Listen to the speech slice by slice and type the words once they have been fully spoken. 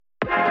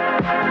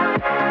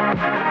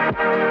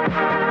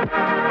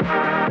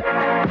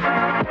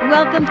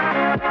Welcome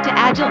to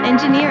Agile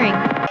Engineering.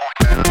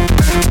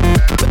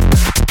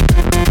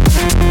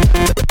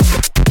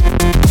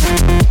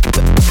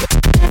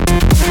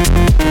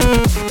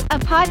 A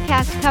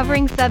podcast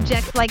covering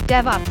subjects like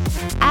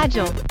DevOps,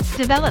 Agile,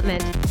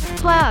 development,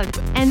 cloud,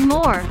 and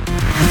more.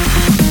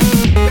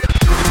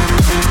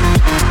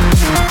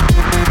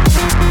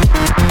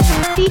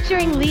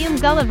 Featuring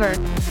Liam Gulliver,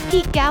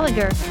 Pete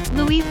Gallagher,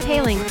 Louise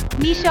Paling,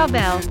 Misha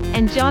Bell,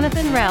 and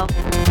Jonathan Rell.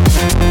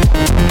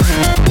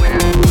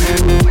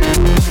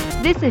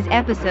 This is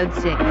episode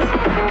 6.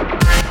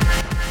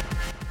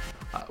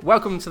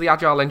 Welcome to the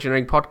Agile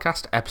Engineering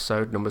Podcast,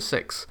 episode number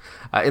 6.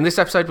 In this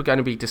episode, we're going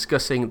to be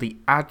discussing the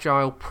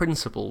Agile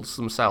principles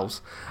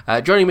themselves.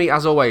 Joining me,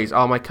 as always,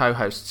 are my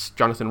co-hosts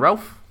Jonathan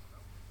Relf.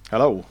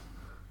 Hello.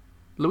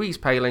 Louise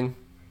Paling.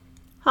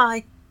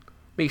 Hi.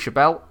 Misha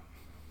Bell.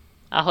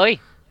 Ahoy.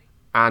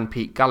 And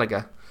Pete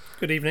Gallagher.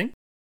 Good evening.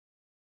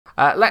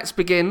 Let's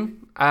begin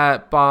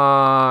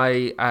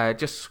by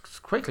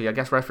just quickly, I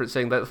guess,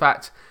 referencing the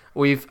fact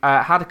we've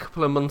had a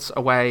couple of months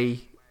away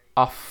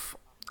off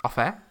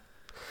air.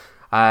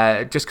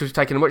 Just because we've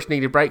taken a much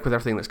needed break with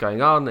everything that's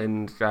going on,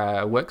 and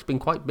work's been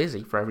quite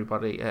busy for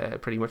everybody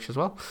pretty much as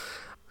well.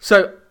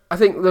 So I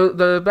think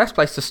the best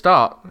place to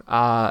start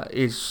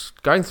is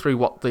going through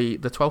what the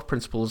 12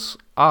 principles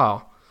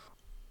are.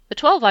 The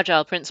 12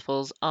 Agile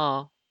principles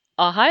are: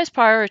 our highest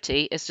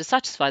priority is to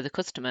satisfy the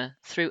customer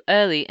through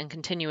early and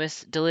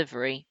continuous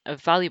delivery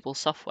of valuable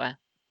software.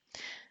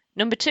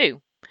 Number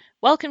 2,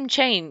 welcome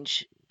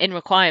change in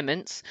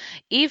requirements,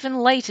 even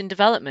late in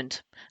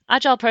development.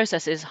 Agile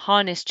processes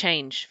harness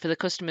change for the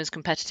customer's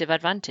competitive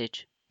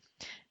advantage.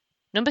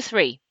 Number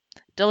 3,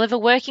 deliver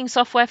working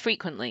software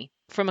frequently,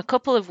 from a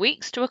couple of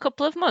weeks to a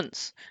couple of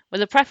months,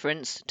 with a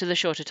preference to the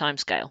shorter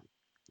timescale.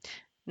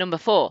 Number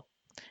 4,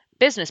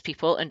 business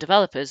people and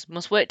developers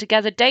must work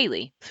together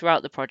daily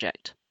throughout the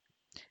project.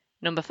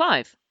 Number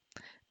 5,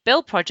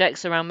 build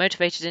projects around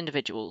motivated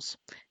individuals.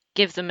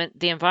 Give them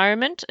the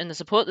environment and the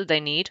support that they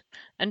need,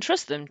 and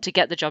trust them to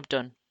get the job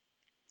done.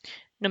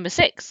 Number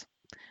 6,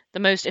 the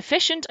most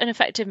efficient and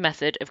effective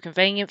method of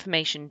conveying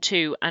information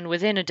to and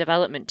within a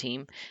development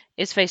team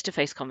is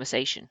face-to-face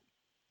conversation.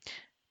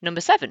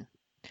 Number 7,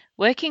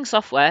 working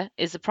software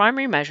is the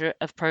primary measure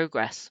of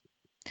progress.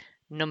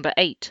 Number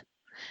 8,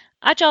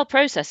 Agile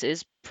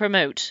processes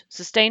promote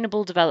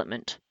sustainable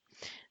development.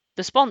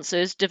 The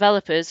sponsors,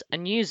 developers,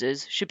 and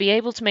users should be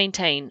able to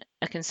maintain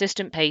a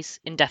consistent pace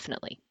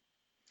indefinitely.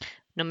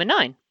 Number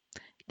 9,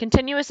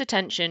 continuous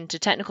attention to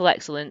technical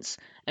excellence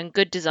and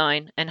good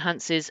design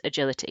enhances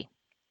agility.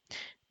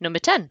 Number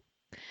 10,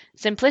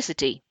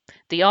 simplicity.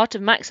 The art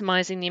of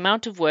maximizing the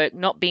amount of work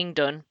not being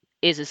done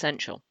is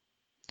essential.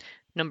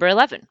 Number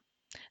 11,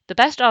 the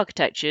best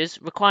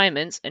architectures,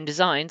 requirements, and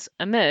designs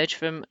emerge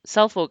from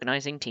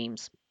self-organizing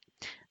teams.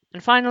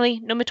 And finally,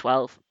 number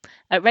 12,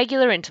 at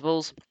regular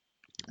intervals,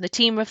 the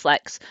team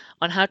reflects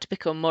on how to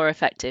become more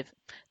effective,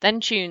 then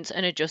tunes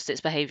and adjusts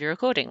its behaviour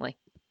accordingly.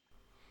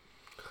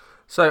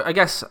 So I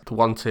guess the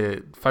one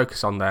to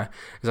focus on there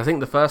is, I think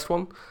the first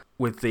one,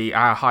 with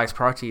our highest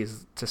priority,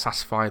 is to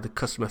satisfy the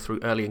customer through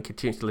early and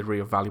continuous delivery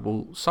of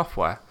valuable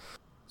software.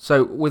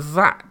 So with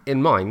that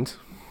in mind,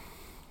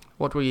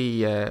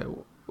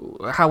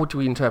 how would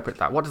we interpret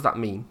that? What does that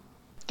mean?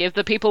 Give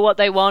the people what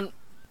they want.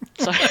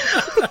 Sorry.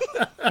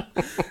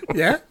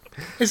 Yeah?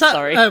 Is that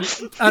Sorry. an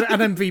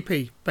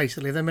MVP,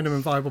 basically, the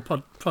minimum viable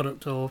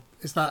product, or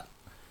is that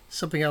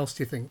something else,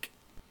 do you think?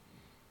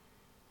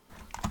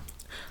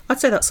 I'd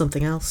say that's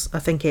something else. I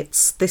think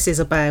this is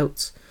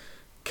about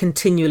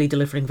continually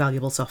delivering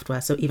valuable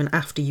software, so even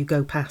after you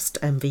go past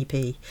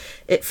MVP.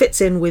 It fits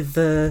in with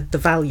the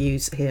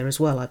values here as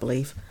well, I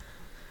believe.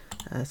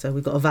 So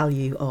we've got a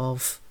value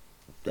of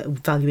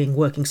valuing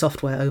working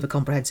software over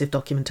comprehensive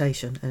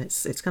documentation, and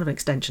it's kind of an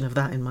extension of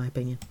that, in my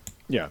opinion.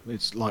 Yeah,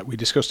 it's like we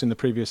discussed in the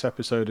previous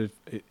episode.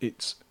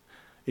 It's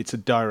a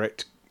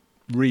direct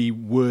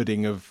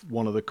rewording of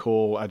one of the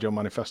core Agile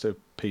Manifesto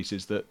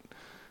pieces, that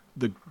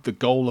the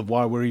goal of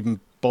why we're even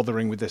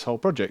bothering with this whole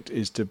project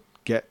is to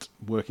get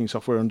working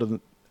software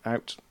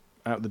out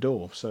the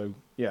door. So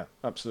yeah,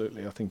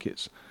 absolutely. I think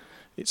it's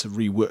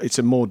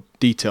a more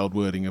detailed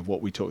wording of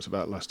what we talked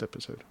about last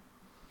episode.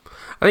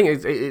 I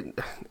think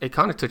it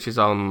kind of touches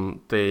on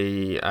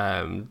the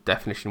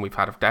definition we've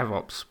had of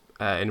DevOps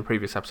in a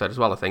previous episode as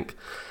well, I think,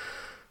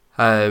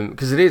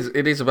 because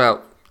it is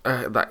about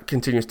that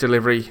continuous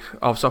delivery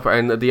of software,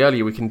 and the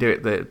earlier we can do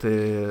it,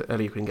 the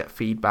earlier we can get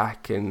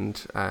feedback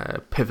and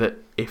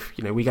pivot if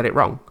we get it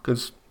wrong,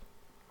 because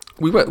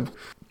we will.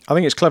 I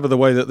think it's clever the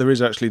way that there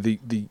is actually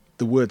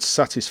the word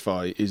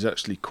satisfy is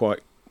actually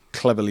quite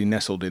cleverly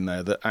nestled in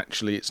there, that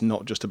actually it's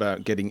not just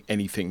about getting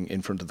anything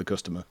in front of the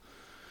customer.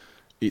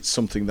 It's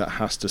something that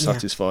has to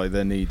satisfy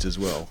their needs as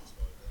well.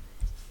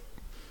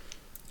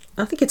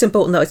 I think it's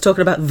important that it's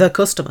talking about the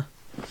customer.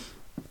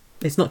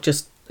 It's not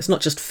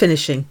just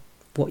finishing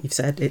what you've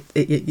said.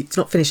 It's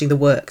not finishing the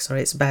work.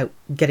 Sorry, it's about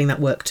getting that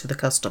work to the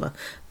customer.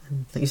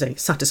 And like you say,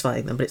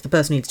 satisfying them, but it's the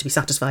person who needs to be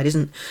satisfied.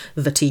 Isn't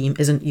the team?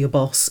 Isn't your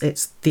boss?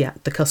 It's the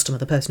customer,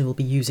 the person who will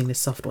be using this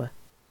software.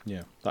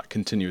 Yeah, that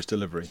continuous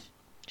delivery.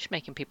 Just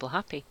making people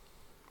happy.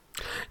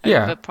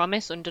 Yeah. Over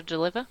promise, under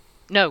deliver.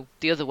 No,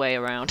 the other way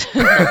around.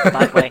 Not the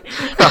bad way.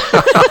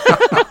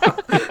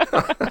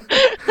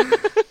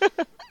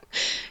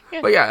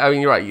 But yeah, I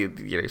mean, you're right.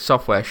 You know,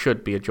 software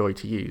should be a joy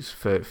to use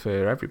for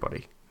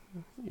everybody.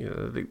 You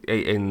know,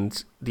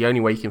 and the only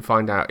way you can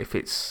find out if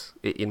it's,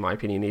 in my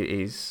opinion,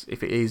 is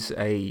if it is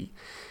a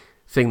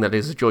thing that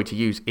is a joy to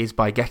use, is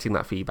by getting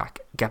that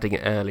feedback, getting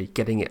it early,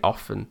 getting it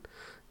often.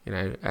 You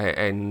know,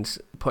 and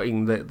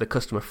putting the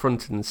customer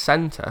front and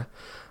center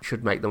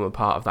should make them a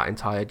part of that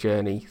entire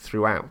journey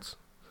throughout.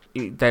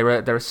 There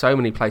are so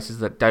many places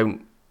that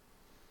don't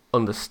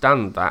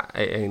understand that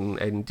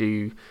and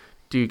do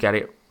get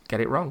it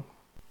wrong.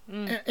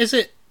 Is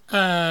it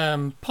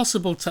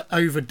possible to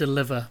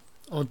over-deliver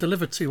or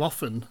deliver too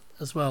often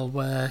as well,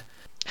 where...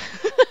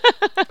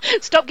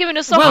 Stop giving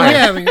us software. Well,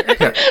 yeah, I mean,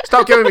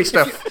 Stop giving me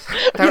stuff.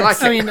 I don't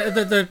like it. I mean,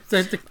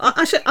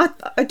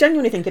 I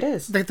genuinely think it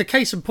is. the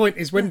case in point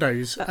is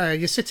Windows.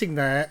 You're sitting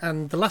there,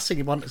 and the last thing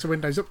you want is a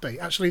Windows update.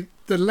 Actually,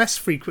 the less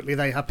frequently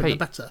they happen, the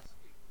better.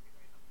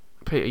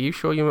 Pete, are you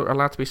sure you're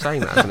allowed to be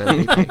saying that as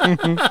an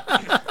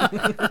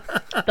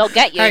MVP? They'll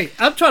get you. Hey,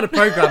 I'm trying to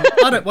program.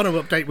 I don't want to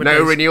update Windows.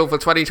 No renewal for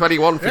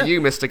 2021 for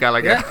you, Mr.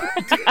 Gallagher. Yeah.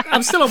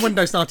 I'm still on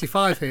Windows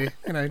 95 here.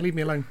 You know, leave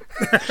me alone.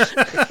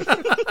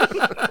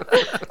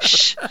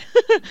 Shh.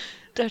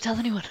 Don't tell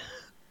anyone.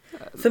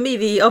 For me,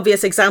 the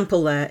obvious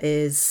example there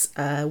is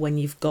when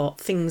you've got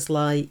things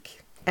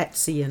like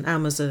Etsy and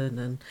Amazon,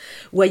 and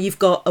where you've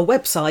got a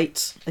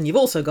website and you've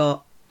also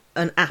got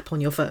an app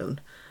on your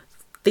phone.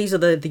 These are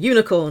the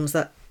unicorns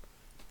that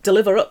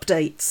deliver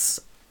updates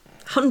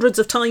hundreds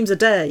of times a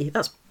day.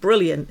 That's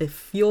brilliant.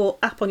 If your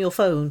app on your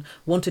phone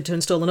wanted to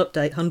install an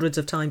update hundreds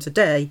of times a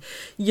day,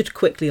 you'd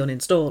quickly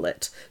uninstall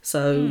it.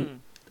 So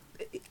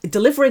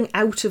delivering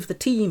out of the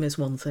team is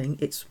one thing.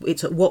 It's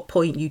at what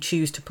point you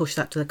choose to push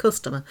that to the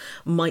customer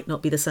might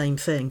not be the same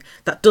thing.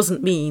 That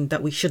doesn't mean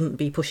that we shouldn't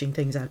be pushing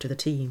things out to the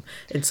team.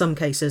 In some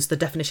cases, the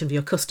definition of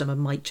your customer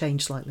might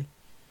change slightly.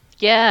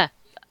 Yeah,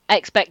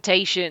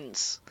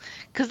 expectations,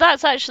 because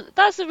that's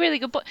a really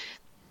good point.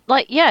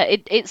 Like, yeah,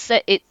 it's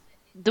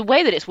the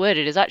way that it's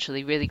worded is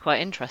actually really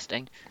quite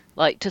interesting.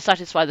 Like, to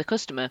satisfy the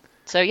customer.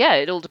 So yeah,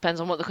 it all depends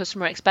on what the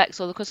customer expects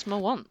or the customer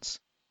wants.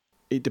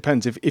 It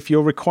depends. If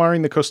you're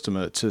requiring the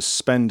customer to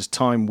spend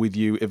time with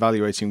you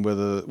evaluating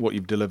whether what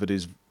you've delivered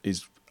is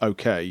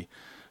okay,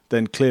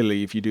 then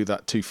clearly if you do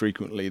that too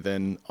frequently,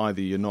 then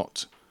either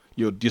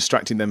you're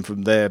distracting them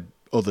from their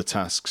other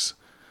tasks.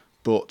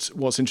 But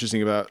what's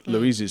interesting about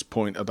Louise's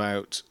point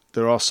about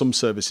there are some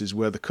services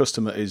where the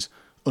customer is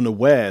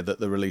unaware that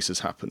the release has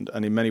happened,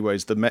 and in many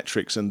ways the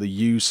metrics and the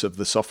use of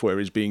the software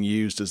is being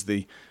used as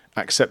the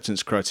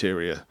acceptance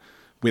criteria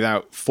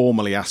without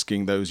formally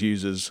asking those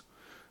users.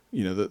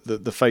 You know,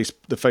 the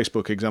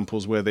Facebook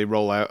examples where they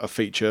roll out a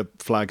feature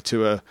flag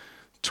to a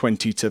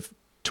 20 to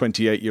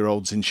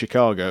 28-year-olds in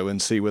Chicago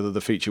and see whether the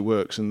feature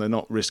works, and they're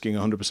not risking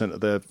 100% of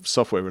their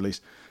software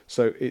release.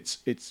 So it's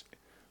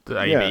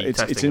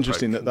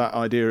interesting that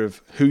idea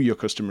of who your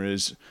customer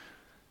is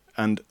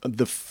and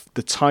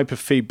the type of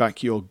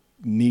feedback you're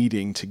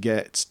needing to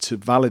get to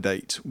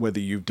validate whether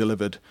you've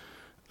delivered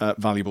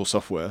valuable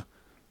software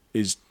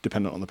is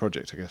dependent on the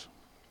project, I guess.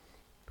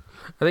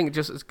 I think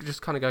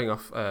just kind of going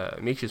off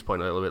Misha's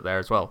point a little bit there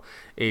as well,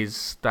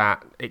 is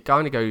that it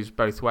kind of goes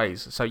both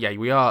ways. So yeah,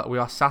 we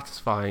are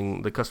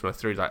satisfying the customer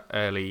through that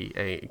early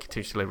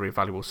continuous delivery of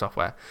valuable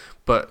software,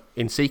 but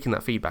in seeking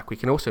that feedback, we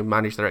can also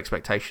manage their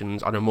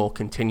expectations on a more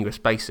continuous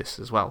basis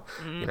as well.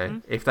 Mm-hmm. You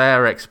know, if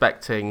they're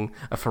expecting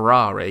a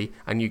Ferrari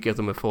and you give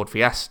them a Ford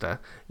Fiesta,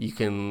 you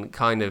can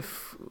kind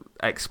of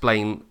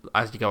explain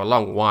as you go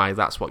along why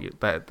that's what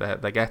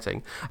they're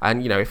getting.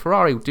 And you know, if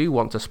Ferrari do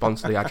want to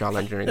sponsor the Agile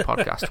Engineering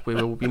podcast, we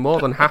will be more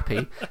than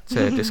happy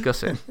to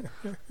discuss it.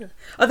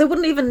 Oh, they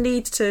wouldn't even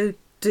need to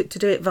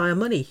do it via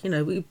money. You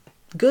know,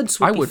 goods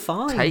would be fine.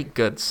 I would take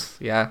goods.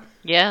 Yeah.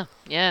 Yeah.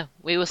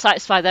 We will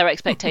satisfy their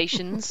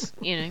expectations.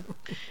 You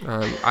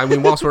know. I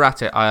mean, whilst we're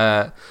at it,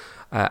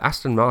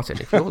 Aston Martin,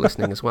 if you're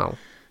listening as well,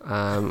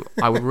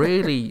 I would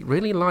really,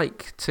 really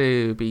like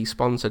to be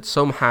sponsored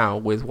somehow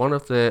with one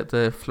of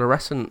the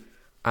fluorescent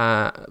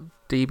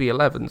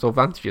DB11s or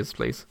Vantages,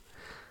 please.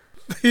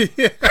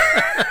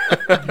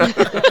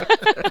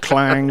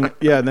 Clang.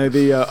 Yeah, no,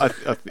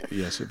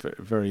 yes,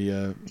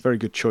 very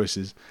good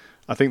choices.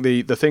 I think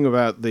the thing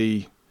about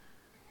the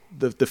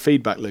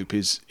feedback loop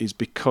is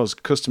because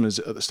customers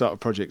at the start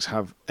of projects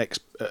have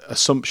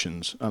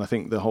assumptions, and I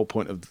think the whole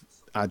point of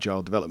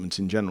agile development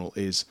in general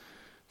is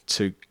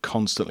to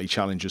constantly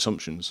challenge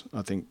assumptions.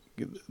 I think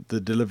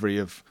the delivery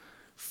of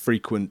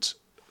frequent,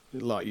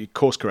 like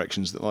course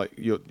corrections, that like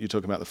you're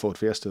talking about the Ford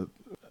Fiesta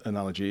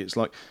analogy, it's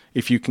like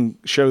if you can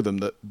show them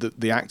that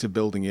the act of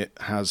building it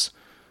has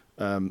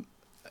the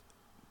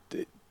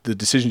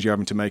decisions you're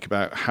having to make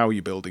about how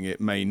you're building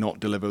it may not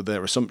deliver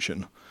their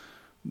assumption.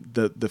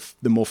 The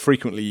more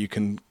frequently you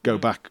can go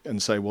back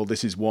and say, well,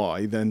 this is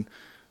why, then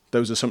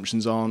those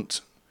assumptions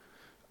aren't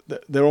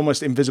they're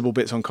almost invisible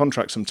bits on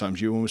contracts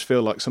sometimes. You almost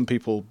feel like some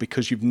people,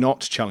 because you've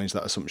not challenged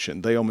that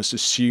assumption, they almost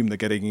assume they're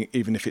getting it,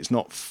 even if it's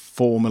not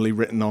formally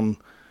written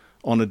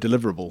on a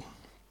deliverable.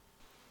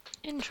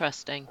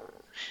 Interesting.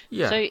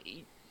 Yeah. So,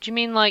 do you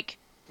mean like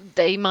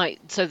they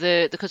might? So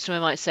the customer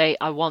might say,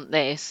 "I want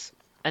this,"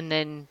 and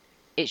then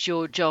it's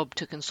your job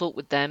to consult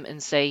with them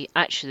and say,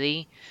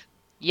 "Actually,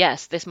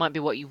 yes, this might be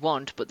what you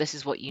want, but this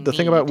is what you need." The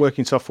thing about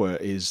working software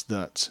is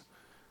that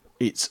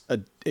it's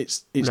Nobody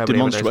ever knows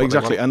demonstrable, what they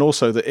exactly, want. and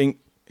also that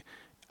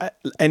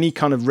any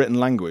kind of written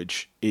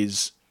language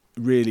is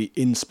really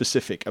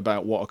inspecific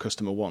about what a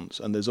customer wants,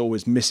 and there's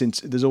always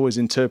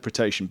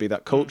interpretation, be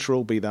that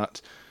cultural, be that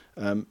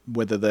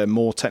whether they're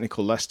more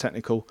technical, less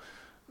technical.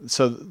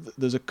 So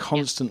there's a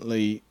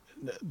constantly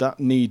that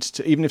needs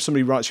to, even if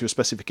somebody writes you a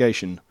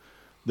specification,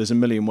 there's a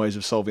million ways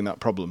of solving that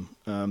problem,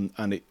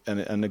 and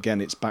again,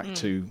 it's back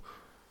to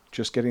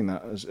just getting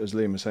that, as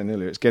Liam was saying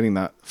earlier, it's getting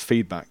that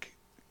feedback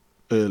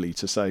early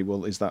to say,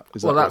 well, is that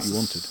what you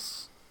wanted?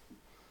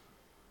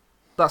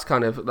 That's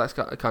kind of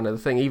the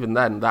thing. Even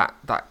then,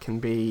 that can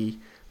be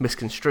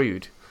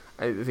misconstrued.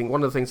 I think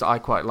one of the things that I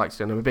quite like to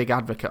do, and I'm a big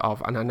advocate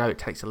of, and I know it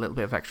takes a little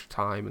bit of extra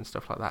time and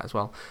stuff like that as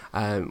well,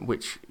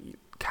 which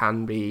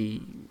can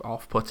be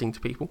off-putting to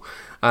people.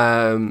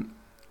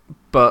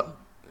 But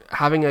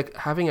having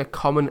a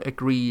common,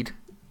 agreed,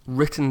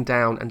 written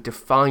down and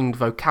defined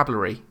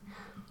vocabulary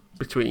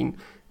between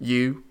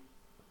you,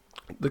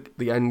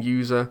 the end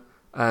user,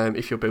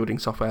 if you're building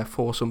software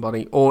for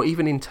somebody, or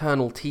even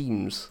internal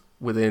teams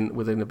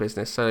within a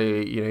business. So,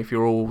 if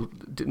you're all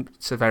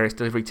various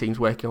delivery teams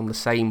working on the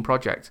same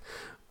project,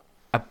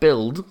 a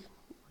build,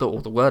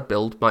 or the word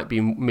build, might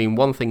mean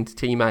one thing to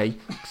team A,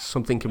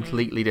 something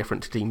completely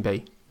different to team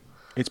B.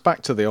 It's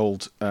back to the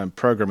old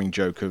programming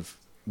joke of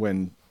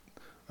when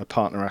a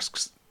partner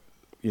asks,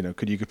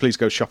 could you please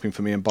go shopping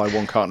for me and buy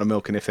 1 carton of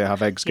milk, and if they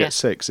have eggs, get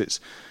 6. It's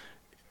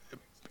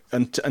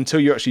until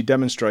you actually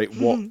demonstrate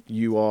what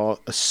you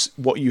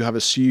have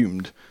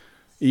assumed,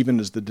 even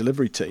as the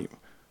delivery team,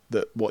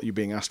 that what you're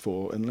being asked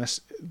for, unless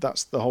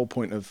that's the whole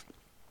point of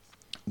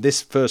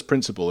this first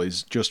principle,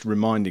 is just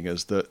reminding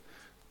us that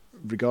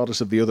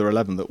regardless of the other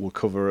 11 that we'll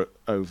cover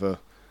over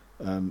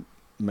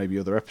maybe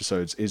other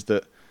episodes, is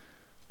that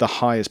the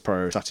highest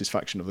priority is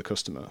satisfaction of the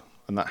customer,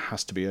 and that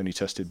has to be only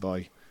tested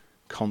by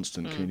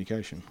constant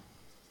communication.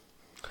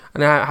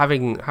 And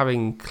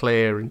having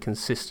clear and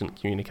consistent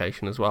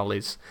communication as well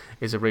is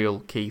a real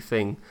key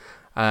thing.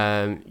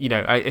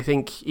 I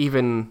think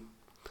even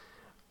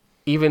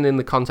in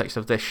the context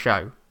of this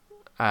show,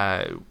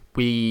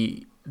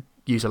 we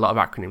use a lot of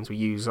acronyms. We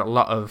use a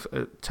lot of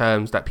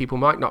terms that people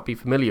might not be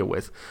familiar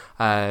with,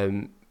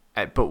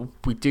 but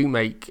we do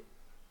make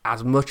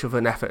as much of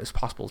an effort as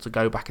possible to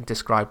go back and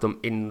describe them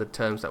in the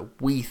terms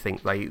that we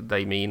think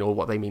they mean, or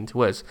what they mean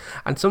to us.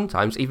 And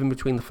sometimes, even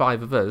between the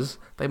 5 of us,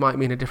 they might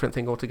mean a different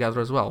thing altogether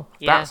as well.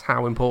 Yeah. That's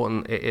how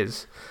important it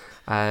is.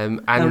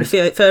 And I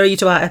refer you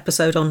to our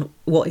episode on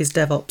what is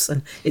DevOps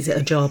and is it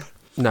a job?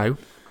 No.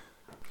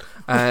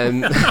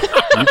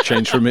 You've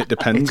changed from it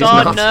depends.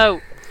 God,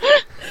 no.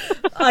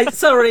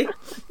 Sorry.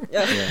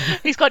 Yeah.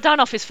 He's got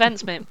down off his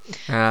fence, mate.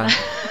 That's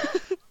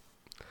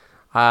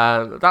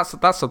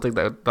something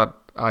that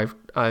I've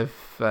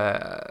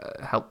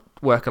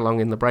helped work along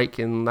in the break.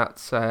 In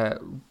that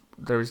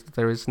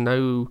there is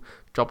no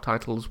job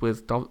titles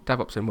with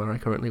DevOps in where I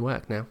currently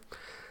work now.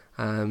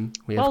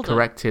 We have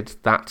corrected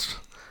that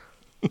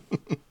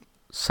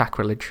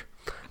sacrilege.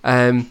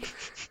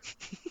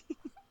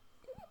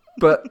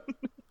 But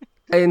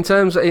in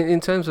terms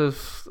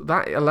of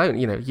that alone,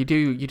 you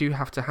do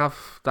have to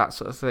have that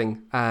sort of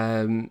thing.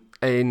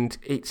 And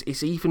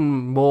it's even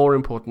more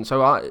important.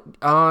 So I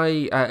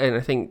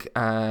think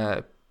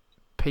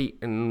Pete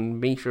and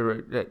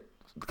Misha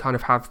kind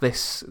of have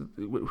this,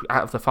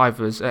 out of the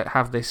 5 of us,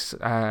 have this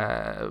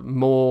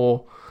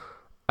more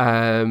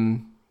a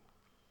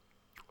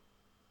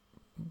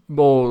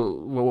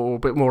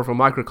bit more of a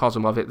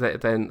microcosm of it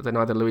than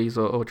either Louise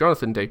or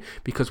Jonathan do,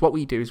 because what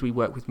we do is we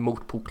work with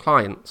multiple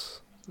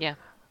clients,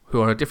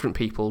 who are different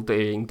people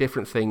doing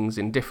different things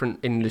in different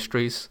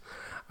industries,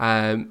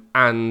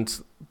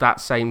 and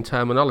that same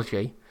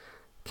terminology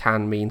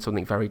can mean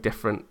something very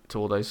different to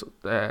all those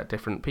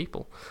different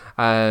people,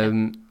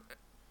 and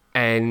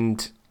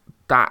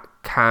that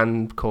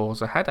can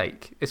cause a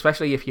headache,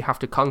 especially if you have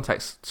to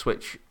context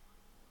switch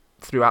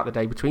throughout the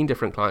day between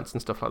different clients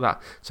and stuff like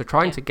that. So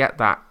trying to get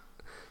that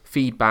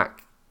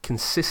feedback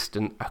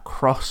consistent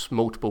across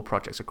multiple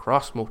projects,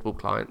 across multiple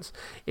clients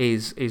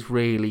is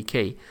really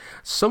key.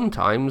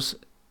 Sometimes,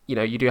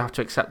 you do have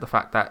to accept the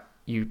fact that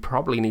you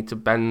probably need to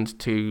bend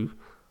to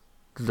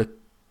the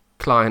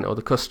client or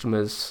the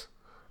customer's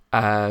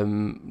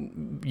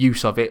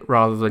use of it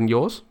rather than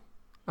yours.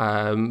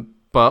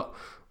 But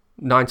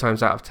 9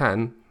 times out of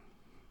 10,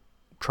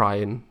 try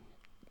and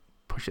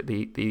push it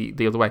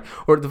the other way,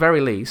 or at the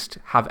very least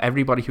have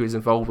everybody who is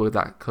involved with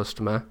that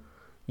customer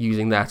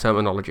using their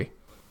terminology.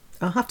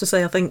 I'll have to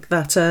say, I think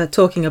that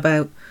talking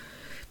about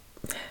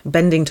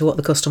bending to what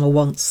the customer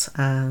wants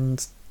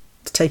and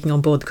taking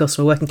on board the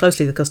customer, working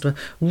closely with the customer,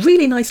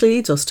 really nicely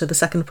leads us to the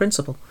second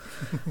principle.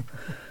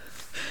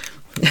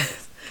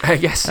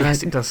 Yes,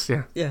 it does.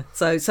 Yeah. Yeah.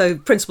 So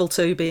principle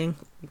 2 being,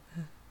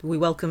 we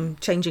welcome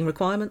changing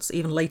requirements,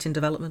 even late in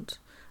development.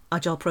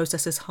 Agile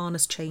processes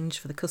harness change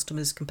for the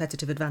customer's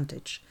competitive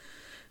advantage.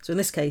 So in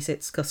this case,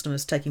 it's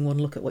customers taking one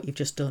look at what you've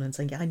just done and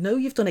saying, yeah, I know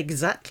you've done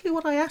exactly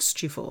what I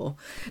asked you for.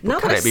 Now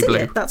that I see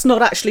it, that's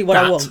not actually what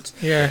I want.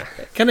 Yeah.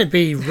 Can it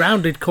be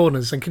rounded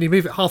corners, and can you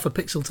move it half a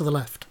pixel to the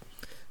left?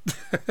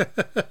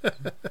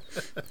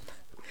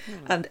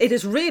 And it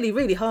is really,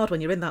 really hard when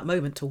you're in that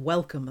moment to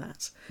welcome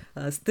that.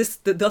 That's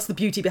the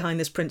beauty behind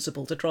this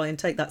principle, to try and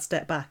take that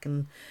step back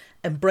and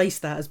embrace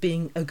that as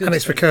being a good And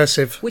it's thing,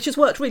 recursive. which has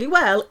worked really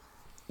well.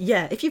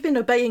 Yeah, if you've been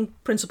obeying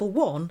principle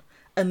 1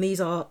 and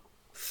these are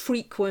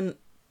frequent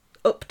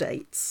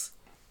updates,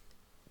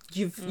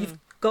 you've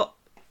got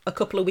a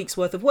couple of weeks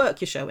worth of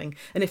work you're showing,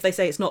 and if they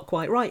say it's not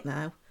quite right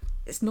now,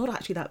 it's not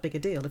actually that big a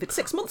deal. If it's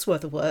 6 months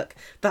worth of work,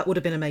 that would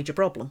have been a major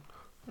problem.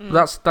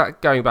 That's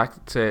that. Going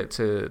back to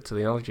the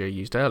analogy I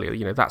used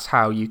earlier, that's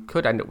how you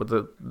could end up with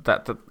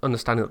the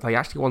understanding that they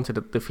actually wanted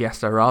the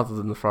Fiesta rather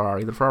than the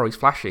Ferrari. The Ferrari's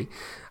flashy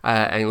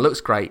and it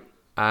looks great,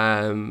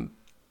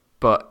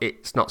 but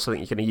it's not something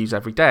you're going to use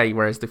every day.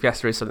 Whereas the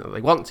Fiesta is something that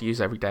they want to use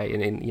every day,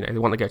 and they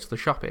want to go to the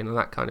shop in and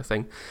that kind of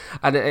thing.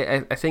 And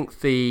I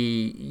think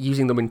the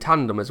using them in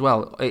tandem as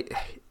well.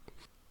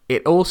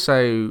 It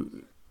also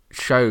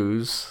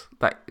shows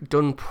that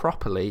done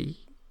properly,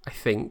 I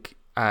think.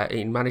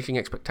 In managing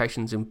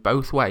expectations in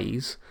both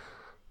ways,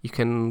 you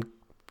can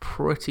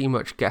pretty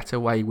much get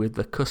away with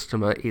the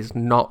customer is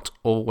not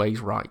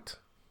always right.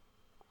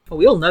 Well,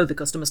 we all know the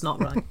customer's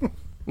not right.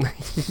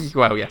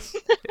 Well, yes.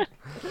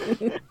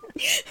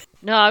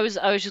 No, I was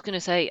just going to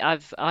say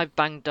I've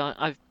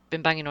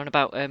been banging on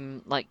about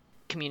like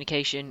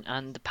communication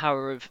and the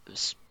power of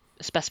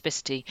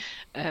specificity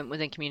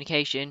within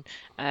communication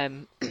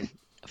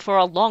for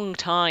a long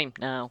time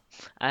now.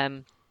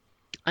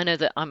 I know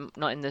that I'm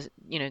not in the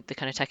the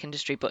kind of tech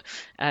industry, but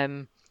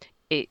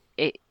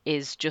it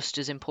is just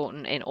as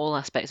important in all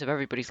aspects of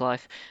everybody's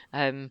life.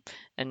 And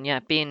yeah,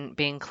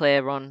 being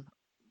clear on,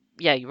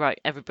 yeah, you're right.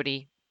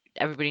 Everybody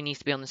needs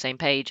to be on the same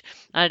page.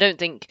 And I don't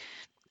think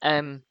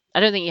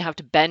you have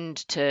to bend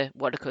to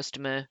what a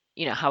customer,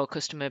 how a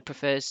customer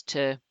prefers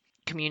to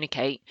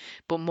communicate,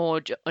 but more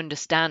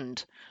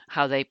understand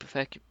how they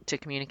prefer to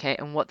communicate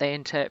and what they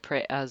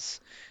interpret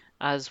as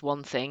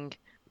one thing,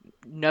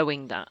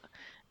 knowing that.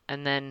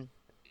 And then,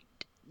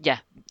 yeah,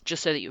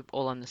 just so that you're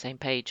all on the same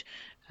page.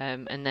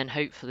 And then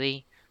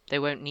hopefully they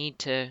won't need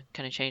to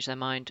kind of change their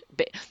mind.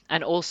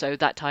 And also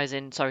that ties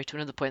in, to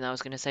another point that I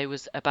was going to say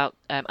was about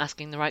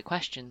asking the right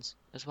questions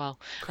as well.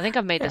 I think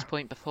I've made this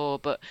point before,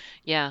 but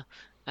yeah,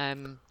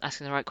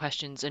 asking the right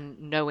questions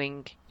and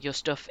knowing your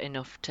stuff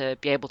enough to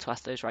be able to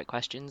ask those right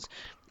questions.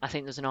 I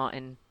think there's an art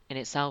in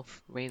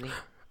itself, really.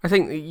 I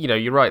think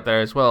you're right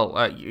there as well.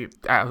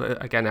 Out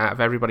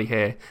of everybody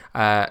here,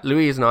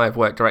 Louise and I have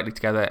worked directly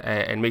together,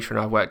 and Misha and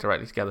I have worked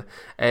directly together,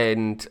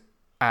 and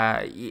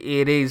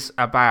it is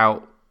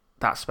about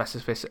that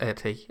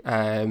specificity.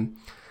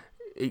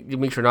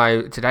 Misha and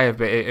I today have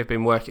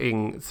been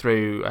working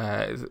through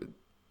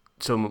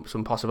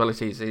some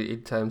possibilities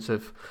in terms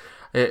of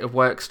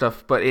work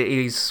stuff, but it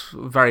is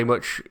very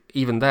much,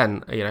 even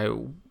then,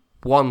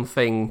 one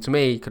thing to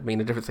me could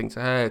mean a different thing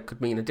to her, could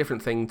mean a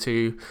different thing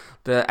to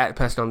the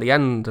person on the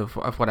end of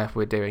whatever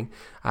we're doing.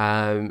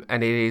 And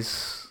it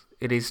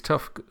is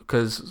tough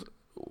because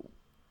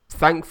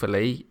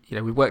thankfully,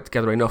 we work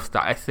together enough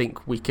that I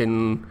think we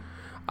can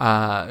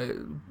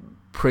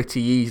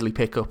pretty easily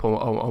pick up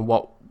on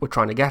what we're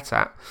trying to get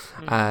at.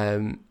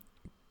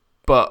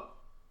 But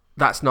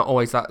that's not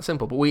always that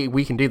simple, but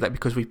we can do that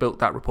because we've built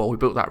that rapport, we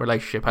built that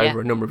relationship over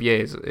a number of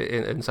years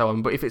and so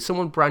on. But if it's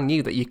someone brand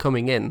new that you're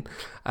coming in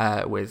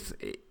with,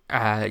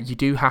 you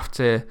do have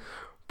to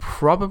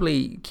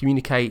probably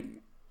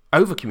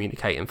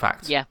over-communicate, in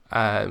fact,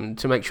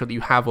 to make sure that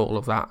you have all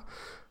of that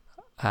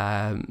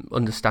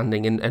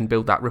understanding and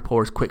build that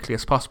rapport as quickly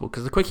as possible.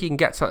 Because the quicker you can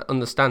get to that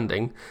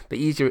understanding, the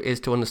easier it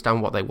is to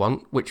understand what they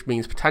want, which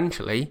means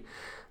potentially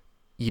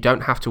you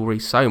don't have to worry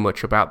so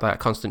much about that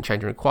constant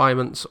change in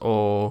requirements,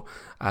 or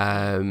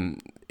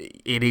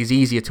it is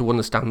easier to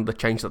understand the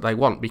change that they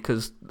want,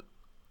 because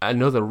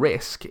another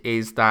risk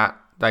is that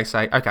they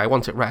say, okay, I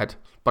want it red,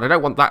 but I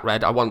don't want that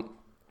red. I want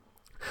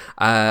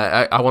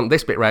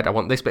this bit red, I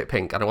want this bit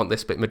pink, and I want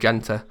this bit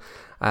magenta.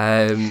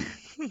 But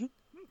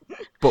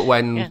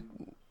when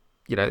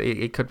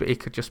it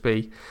could just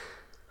be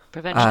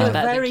prevention is better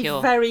than very,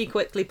 cure. very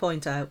quickly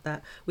point out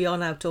that we are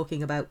now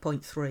talking about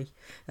point 3,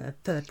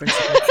 third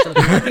principle. Still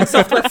developing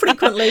software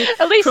frequently,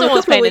 At least from a someone's couple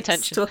of paying weeks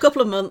attention. to a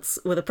couple of months,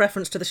 with a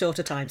preference to the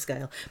shorter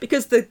timescale,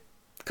 because the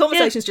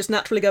conversation's just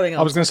naturally going on.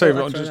 I was going to say,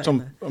 Thought I'd throw just that in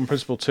there. on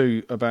principle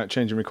 2 about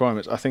changing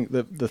requirements, I think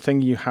that the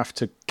thing you have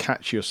to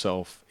catch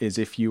yourself is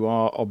if you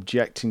are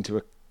objecting to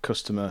a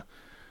customer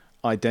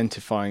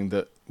identifying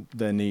that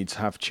their needs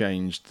have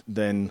changed,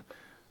 then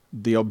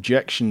the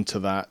objection to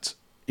that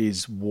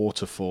is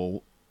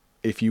waterfall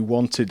if you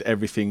wanted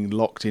everything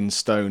locked in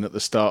stone at the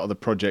start of the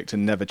project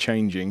and never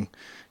changing,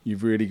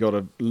 you've really got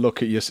to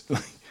look at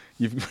yourself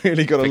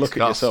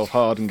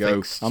hard and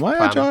go, am I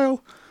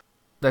agile?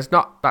 It's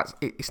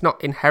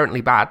not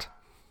inherently bad.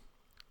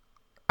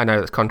 I know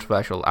that's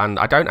controversial, and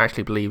I don't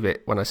actually believe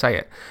it when I say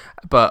it,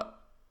 but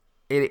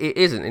it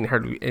isn't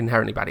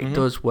inherently bad. It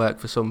does work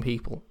for some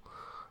people.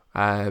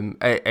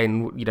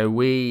 And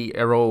we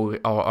are all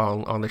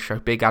on this show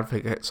big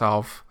advocates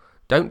of,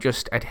 don't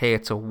just adhere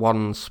to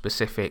one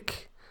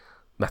specific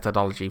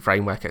methodology,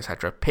 framework,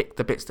 etc. Pick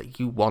the bits that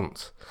you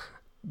want.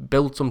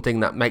 Build something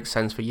that makes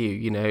sense for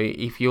you.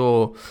 If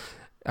you're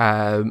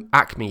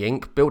Acme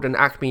Inc., build an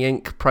Acme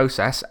Inc.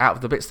 process out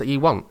of the bits that you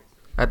want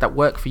that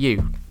work for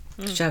you.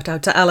 Shout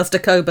out to Alistair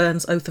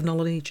Coburn's Oath of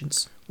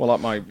Non-Allegiance. Well,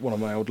 like one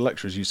of my old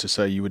lecturers used to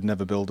say, you would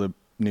never build a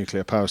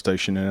nuclear power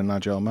station in an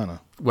agile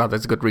manner. Well,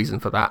 there's a good reason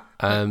for that.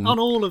 On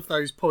all of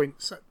those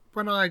points,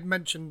 when I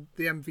mentioned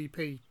the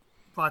MVP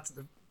right at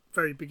the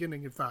very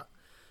beginning of that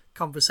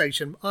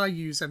conversation, I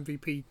use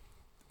MVP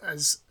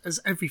as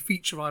every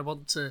feature I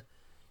want to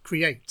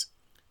create,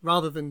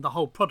 rather than the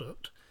whole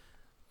product.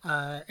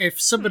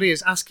 If somebody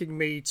is asking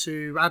me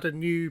to add a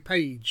new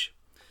page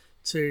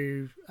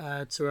to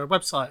a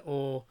website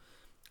or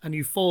a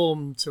new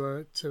form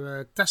to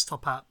a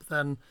desktop app,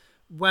 then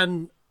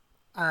when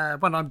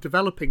I'm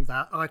developing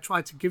that, I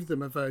try to give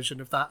them a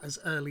version of that as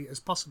early as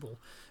possible,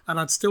 and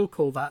I'd still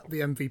call that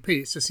the MVP.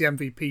 It's just the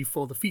MVP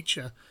for the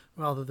feature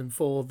rather than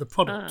for the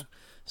product.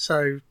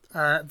 So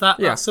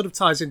that sort of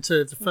ties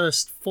into the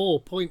first 4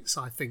 points,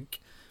 I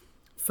think,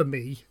 for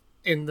me,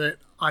 in that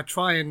I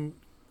try and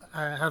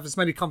have as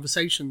many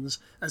conversations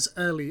as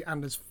early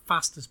and as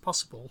fast as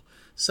possible,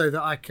 so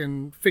that I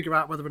can figure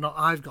out whether or not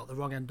I've got the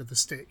wrong end of the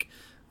stick,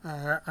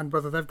 and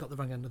whether they've got the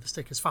wrong end of the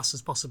stick as fast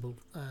as possible.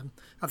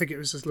 I think it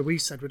was, as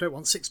Louise said, we don't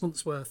want 6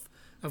 months worth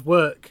of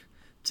work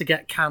to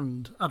get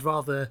canned. I'd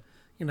rather,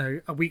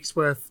 a week's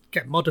worth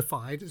get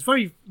modified. It's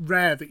very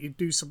rare that you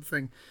do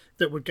something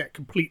that would get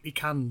completely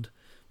canned.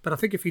 But I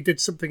think if you did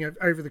something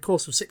over the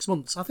course of 6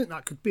 months, I think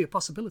that could be a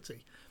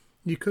possibility.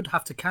 You could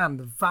have to can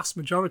the vast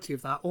majority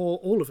of that, or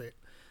all of it,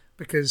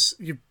 because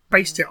you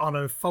based it on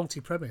a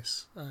faulty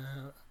premise,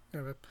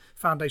 a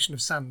foundation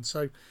of sand.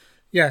 So,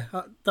 yeah,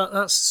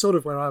 that's sort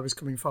of where I was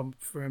coming from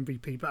for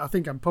MVP. But I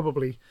think I'm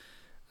probably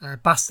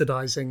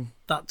bastardizing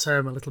that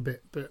term a little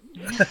bit. But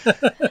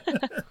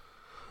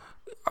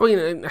I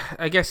mean,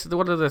 I guess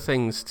one of the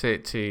things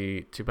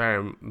to bear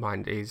in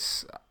mind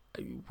is,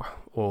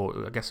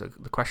 or I guess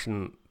the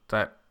question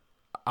that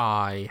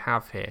I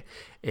have here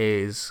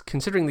is,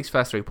 considering these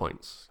first 3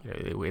 points,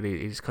 it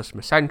is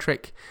customer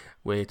centric.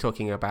 We're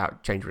talking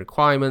about changing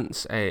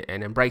requirements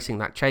and embracing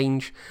that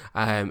change,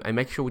 and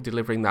making sure we're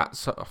delivering that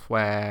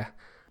software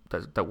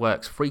that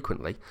works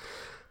frequently.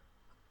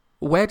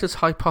 Where does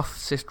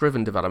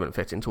hypothesis-driven development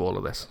fit into all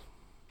of this?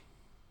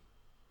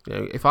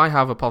 If I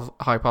have a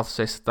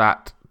hypothesis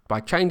that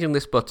by changing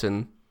this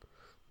button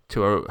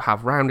to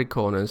have rounded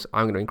corners,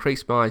 I'm going to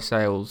increase my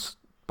sales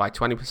by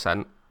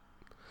 20%.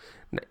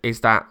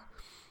 Is that?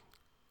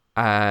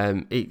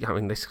 I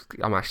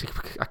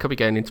could be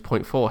going into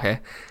point 4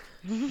 here,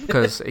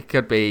 because it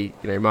could be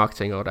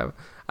marketing or whatever.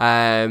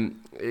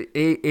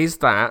 Is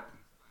that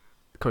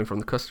coming from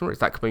the customer? Is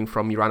that coming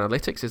from your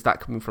analytics? Is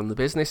that coming from the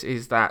business?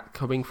 Is that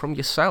coming from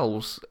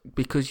yourselves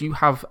because you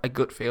have a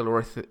gut feel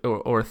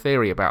or a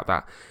theory about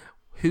that?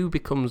 Who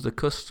becomes the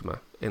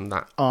customer in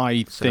that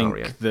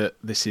scenario? Think that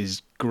this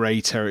is grey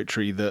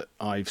territory that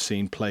I've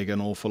seen plague an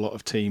awful lot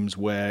of teams,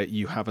 where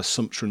you have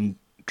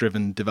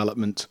assumption-driven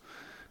development,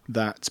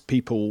 that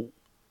people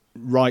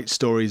write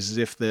stories as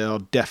if they are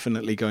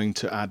definitely going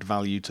to add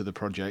value to the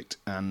project,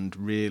 and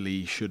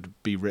really should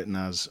be written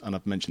as, and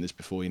I've mentioned this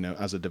before,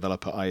 as a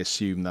developer, I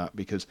assume that,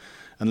 because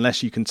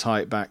unless you can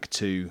tie it back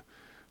to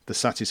the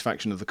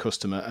satisfaction of the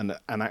customer and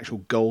an actual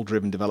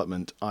goal-driven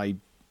development, I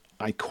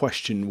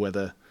question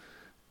whether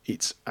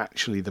it's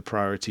actually the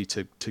priority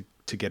to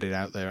get it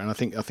out there. And I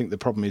think the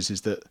problem is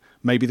that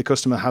maybe the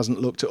customer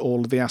hasn't looked at all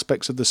of the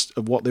aspects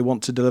of what they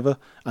want to deliver,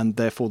 and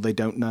therefore they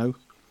don't know.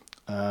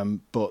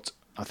 But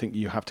I think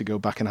you have to go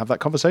back and have that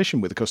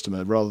conversation with the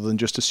customer rather than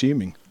just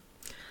assuming.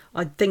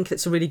 I think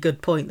it's a really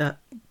good point that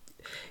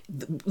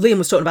Liam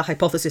was talking about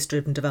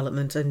hypothesis-driven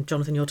development, and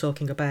Jonathan, you're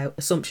talking about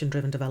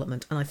assumption-driven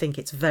development, and I think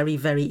it's very,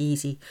 very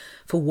easy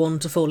for one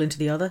to fall into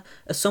the other.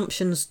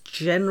 Assumptions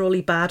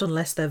generally bad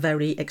unless they're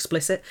very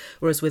explicit,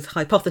 whereas with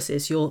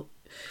hypothesis, you're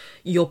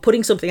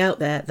putting something out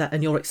there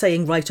and you're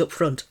saying right up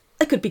front,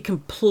 I could be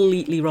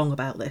completely wrong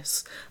about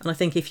this. And I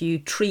think if you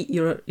treat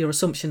your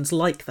assumptions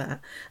like that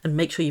and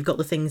make sure you've got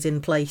the things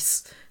in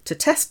place to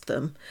test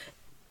them,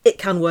 it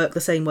can work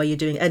the same way you're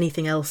doing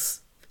anything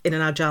else in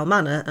an agile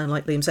manner. And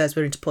like Liam says,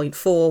 we're into point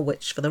 4,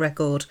 which, for the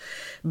record,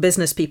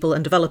 business people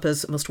and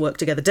developers must work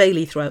together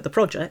daily throughout the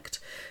project.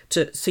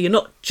 So you're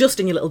not just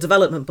in your little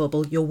development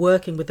bubble, you're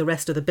working with the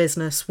rest of the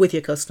business, with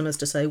your customers,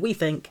 to say, we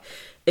think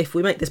if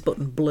we make this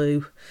button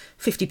blue,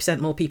 50%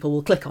 more people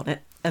will click on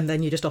it. And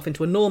then you're just off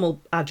into a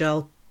normal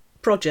agile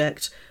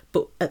project.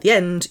 But at the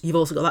end, you've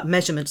also got that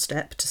measurement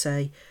step to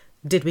say,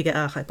 did we get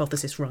our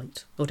hypothesis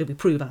right, or did we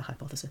prove our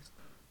hypothesis?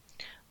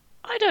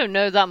 I don't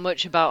know that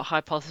much about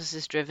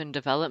hypothesis-driven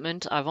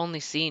development. I've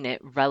only seen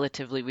it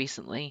relatively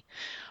recently.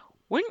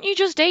 Wouldn't you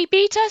just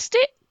A/B test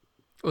it?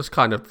 That's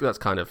kind of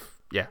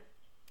yeah.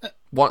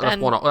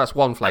 That's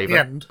one At flavour. the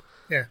end,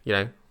 yeah. You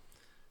know,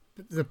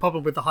 The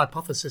problem with the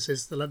hypothesis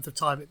is the length of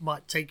time it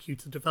might take you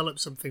to develop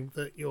something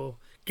that you're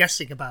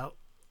guessing about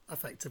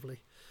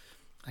effectively,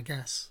 I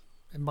guess,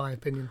 in my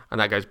opinion.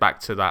 and that goes back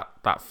to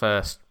that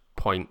first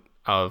point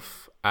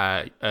of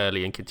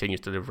early and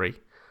continuous delivery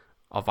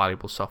of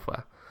valuable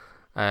software.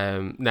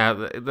 Now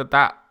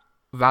that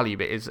value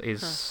bit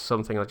is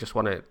something I just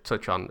want to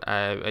touch on,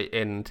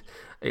 and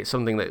it's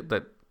something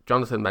that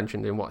Jonathan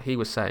mentioned in what he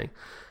was saying.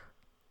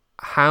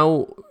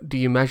 How do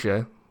you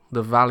measure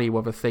the value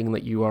of a thing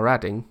that you are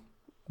adding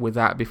with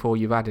that before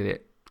you've added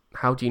it?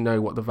 How do you know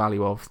what the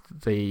value of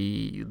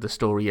the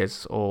story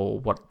is, or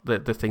what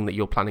the thing that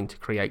you're planning to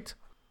create?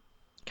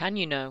 Can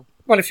you know?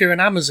 Well, if you're in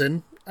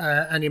Amazon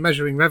and you're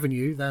measuring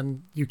revenue,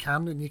 then you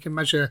can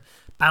measure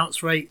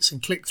bounce rates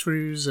and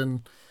click-throughs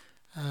and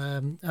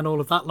all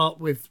of that lot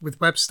with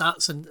web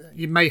stats, and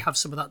you may have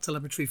some of that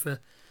telemetry for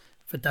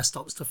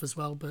desktop stuff as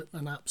well,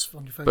 and apps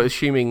on your phone. But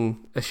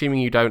assuming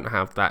you don't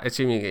have that,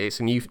 assuming it's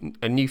a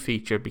new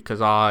feature,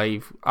 because I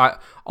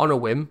on a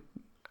whim,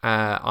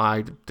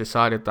 I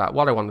decided that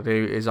what I want to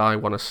do is I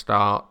want to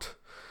start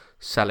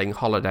selling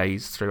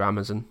holidays through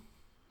Amazon,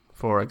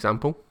 for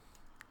example.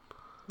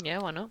 Yeah,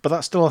 why not? But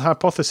that's still a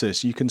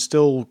hypothesis. You can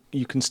still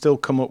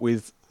come up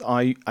with,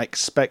 I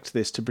expect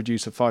this to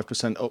produce a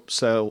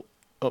 5%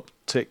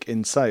 uptick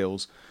in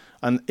sales,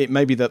 and it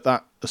may be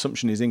that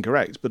assumption is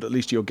incorrect, but at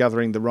least you're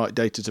gathering the right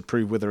data to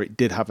prove whether it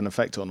did have an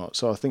effect or not.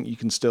 So I think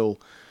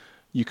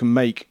you can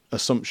make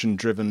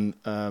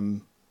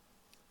assumption-driven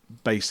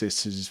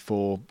bases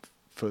for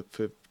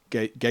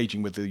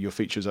gauging whether your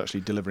feature is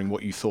actually delivering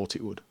what you thought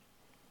it would.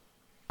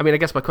 I mean, I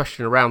guess my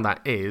question around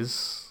that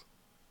is,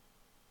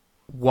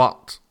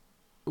 what's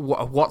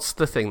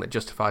the thing that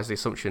justifies the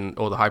assumption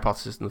or the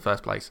hypothesis in the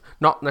first place?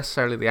 Not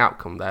necessarily the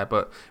outcome there,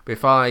 but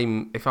if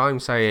I'm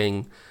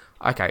saying,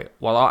 okay,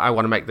 well, I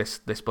want to make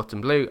this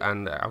button blue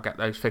and I'll get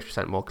those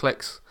 50% more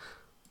clicks.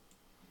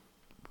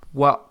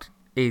 What's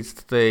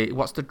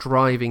the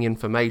driving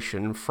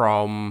information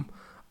from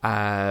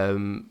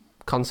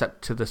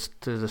concept to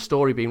the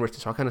story being written?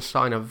 So I can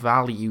assign a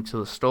value to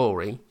the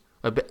story,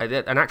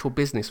 an actual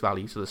business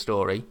value to the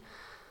story,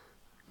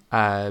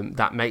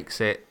 that makes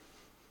it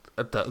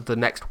the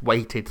next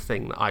weighted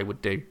thing that I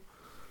would do.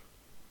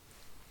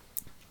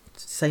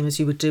 Same as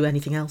you would do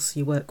anything else.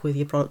 You work with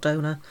your product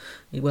owner,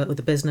 you work with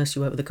the business,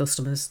 you work with the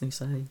customers, and you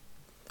say,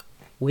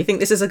 we think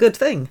this is a good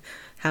thing.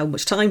 How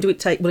much time do we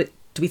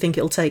think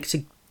it'll take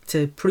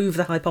to prove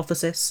the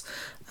hypothesis,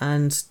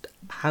 and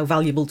how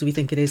valuable do we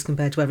think it is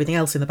compared to everything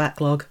else in the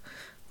backlog?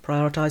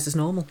 Prioritise as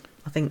normal.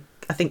 I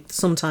think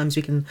sometimes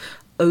we can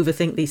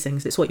overthink these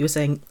things. It's what you were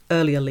saying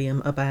earlier,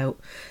 Liam, about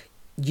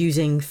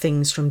using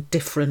things from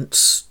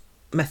different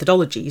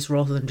methodologies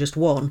rather than just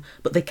one,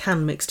 but they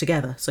can mix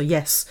together. So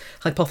yes,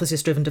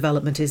 hypothesis-driven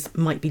development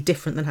might be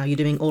different than how you're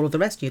doing all of the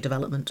rest of your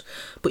development,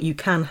 but you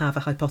can have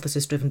a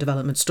hypothesis-driven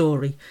development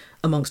story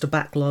amongst a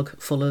backlog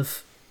full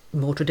of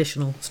more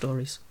traditional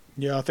stories.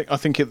 Yeah, I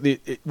think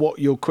what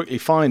you'll quickly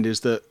find is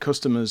that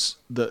customers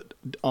that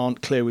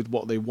aren't clear with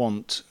what they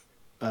want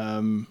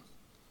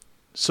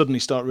suddenly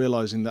start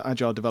realising that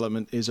agile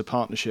development is a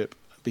partnership,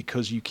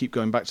 because you keep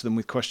going back to them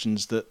with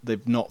questions that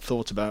they've not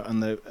thought about,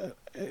 and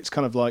it's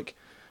kind of like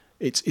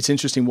it's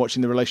interesting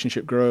watching the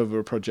relationship grow over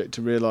a project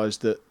to realise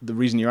that the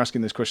reason you're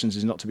asking those questions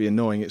is not to be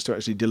annoying; it's to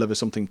actually deliver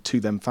something to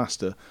them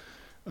faster.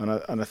 And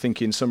I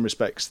think in some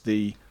respects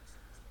there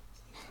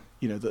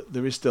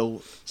is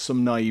still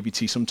some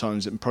naivety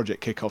sometimes in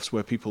project kickoffs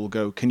where people will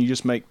go, "Can you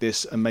just make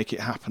this and make it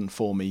happen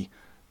for me?"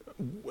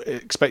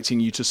 Expecting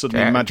you to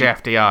suddenly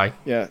JFDI.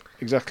 Yeah,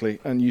 exactly,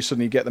 and you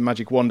suddenly get the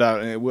magic wand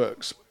out and it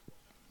works.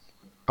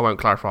 I won't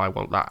clarify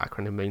what that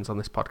acronym means on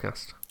this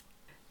podcast.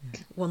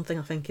 One thing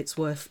I think it's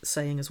worth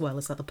saying as well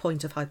is that the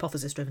point of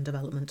hypothesis-driven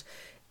development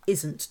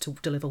isn't to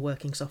deliver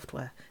working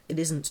software. It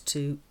isn't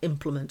to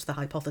implement the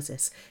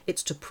hypothesis.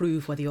 It's to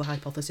prove whether your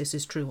hypothesis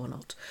is true or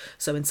not.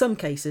 So in some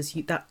cases,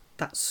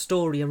 that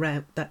story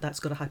around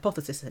that's got a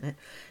hypothesis in it,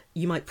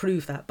 you might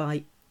prove that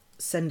by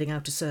sending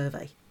out a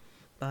survey,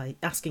 by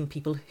asking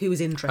people who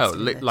is interested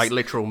in this. Like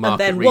literal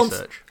market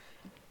research.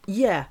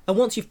 And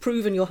once you've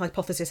proven your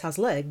hypothesis has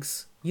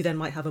legs, you then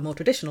might have a more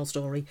traditional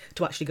story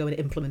to actually go and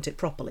implement it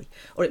properly.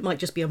 Or it might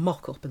just be a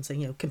mock-up and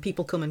saying, can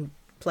people come and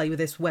play with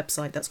this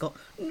website that's got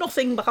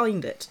nothing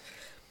behind it,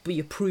 but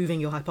you're proving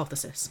your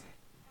hypothesis.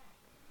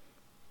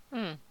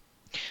 Or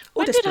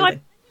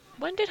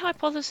when did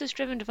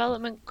hypothesis-driven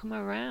development come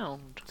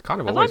around? It's kind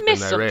of Have always I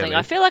missed been there, something? really.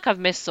 I feel like I've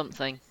missed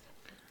something.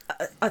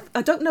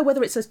 I don't know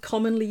whether it's a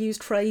commonly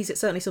used phrase. It's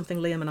certainly something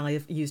Liam and I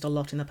have used a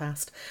lot in the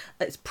past.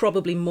 It's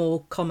probably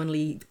more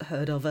commonly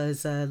heard of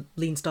as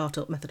lean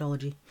startup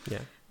methodology. Yeah.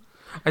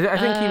 I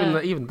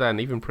think even then,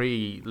 even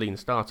pre-lean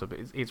startup,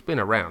 it's been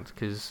around,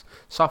 because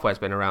software's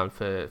been around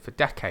for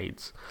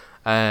decades.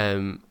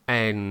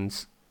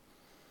 And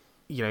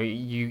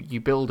you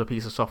build a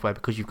piece of software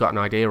because you've got an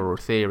idea or a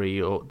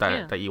theory or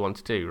that you want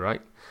to do,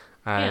 right?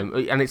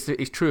 And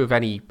it's true of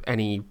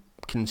any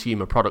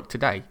consumer product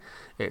today.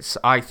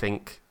 I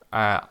think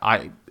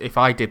if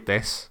I did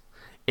this,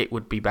 it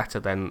would be better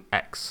than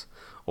X,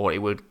 or it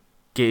would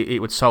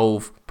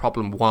solve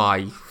problem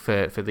Y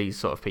for these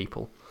sort of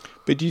people.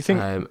 But do you think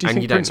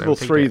Principle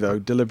 3 though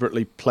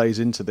deliberately plays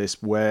into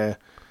this, where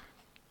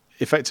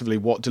effectively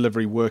what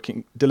deliver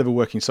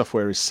working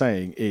software is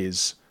saying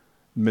is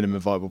minimum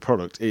viable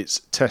product?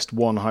 It's test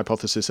one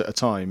hypothesis at a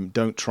time.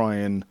 Don't try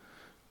and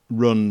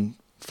run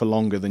for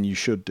longer than you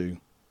should do.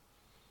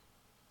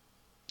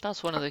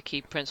 That's one of the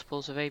key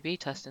principles of A/B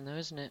testing, though,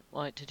 isn't it?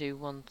 Like, to do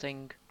one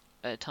thing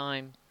at a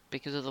time,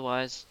 because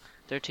otherwise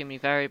there are too many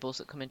variables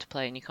that come into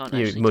play, and you can't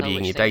actually tell which thing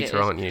it is. You're muddying your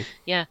data, aren't you?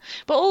 Yeah,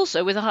 but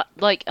also with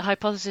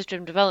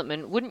hypothesis-driven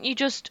development, wouldn't you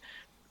just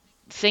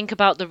think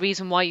about the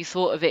reason why you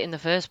thought of it in the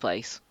first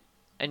place,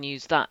 and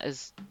use that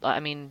as?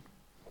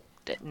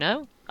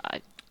 No.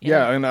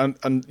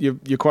 And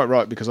you're quite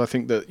right, because I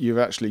think that you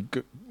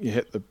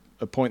hit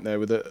a point there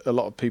with a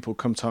lot of people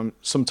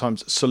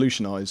sometimes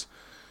solutionize.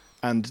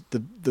 And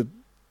the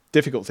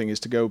difficult thing is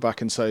to go back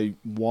and say,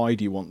 why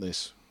do you want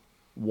this?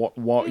 What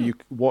are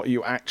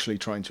you actually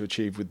trying to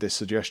achieve with this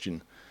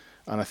suggestion?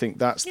 And I think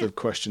that's the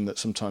question that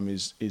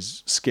sometimes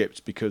is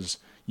skipped, because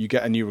you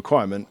get a new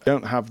requirement,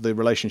 don't have the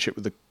relationship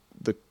with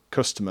the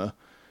customer.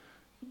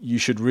 You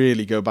should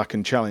really go back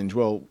and challenge.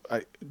 Well,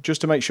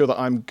 just to make sure that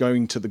I'm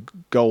going to the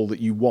goal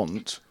that you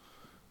want,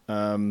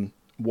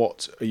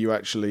 what are you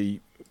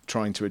actually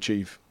trying to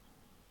achieve?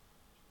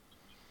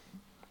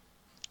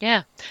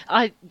 Yeah,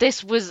 I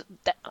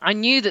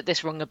knew that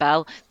this rung a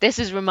bell. This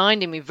is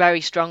reminding me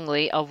very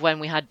strongly of when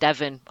we had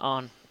Devin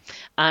on,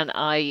 and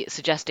I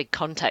suggested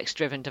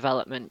context-driven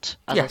development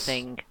as a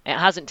thing. It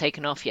hasn't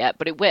taken off yet,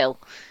 but it will.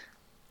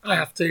 I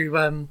have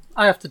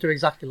to do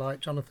exactly like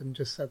Jonathan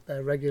just said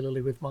there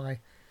regularly with my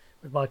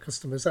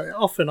customers.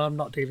 Often I'm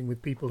not dealing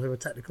with people who are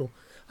technical.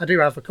 I do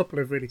have a couple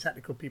of really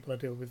technical people I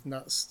deal with, and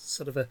that's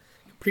sort of a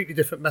completely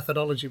different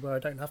methodology where I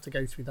don't have to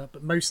go through that.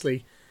 But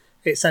mostly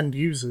it's end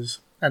users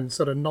and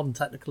sort of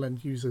non-technical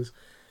end users.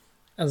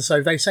 And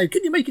so they say,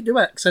 can you make it do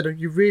X? So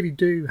you really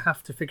do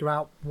have to figure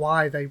out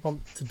why they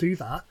want to do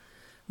that.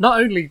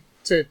 Not only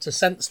to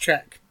sense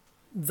check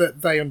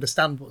that they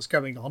understand what's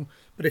going on,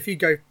 but if you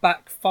go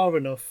back far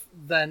enough,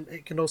 then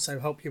it can also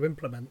help you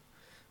implement.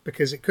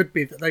 Because it could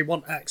be that they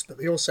want X, but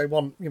they also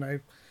want,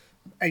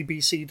 A,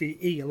 B, C, D,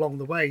 E along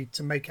the way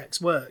to make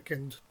X work,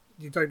 and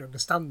you don't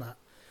understand that.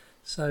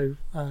 So,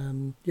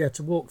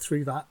 to walk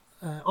through that,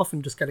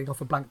 often just getting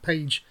off a blank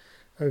page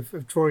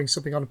of drawing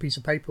something on a piece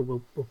of paper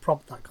will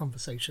prompt that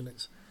conversation.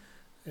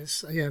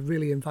 It's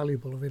really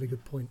invaluable, a really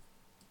good point.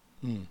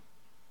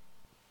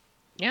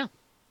 Yeah,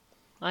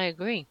 I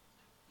agree.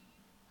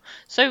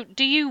 So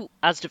do you,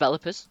 as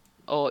developers,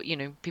 or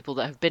people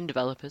that have been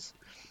developers,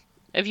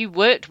 have you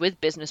worked with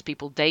business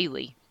people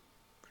daily?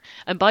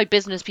 And by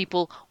business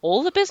people,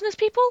 all the business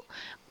people?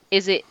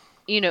 Is it,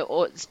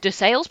 or do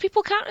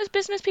salespeople count as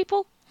business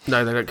people?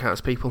 No, they don't count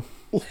as people.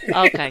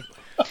 Okay.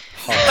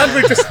 And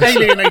we've just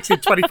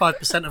alienated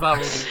 25% of our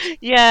audience.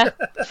 Yeah.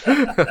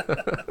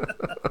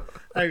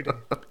 Oh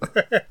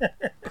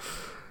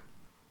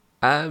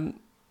dear.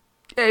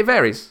 It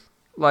varies.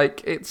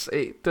 Like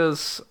it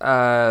does.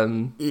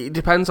 It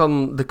depends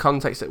on the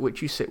context at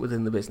which you sit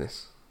within the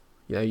business.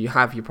 You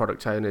have your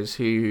product owners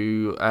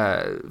who,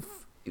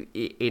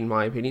 in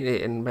my opinion,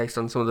 and based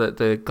on some of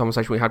the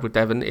conversation we had with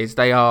Devon, is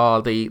they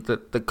are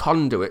the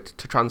conduit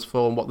to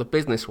transform what the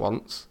business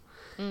wants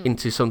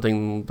into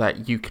something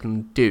that you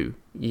can do,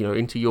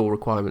 into your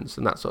requirements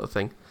and that sort of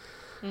thing.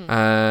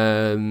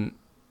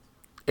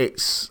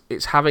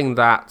 It's having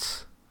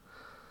that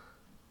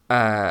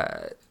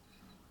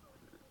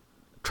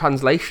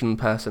translation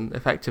person,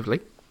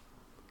 effectively,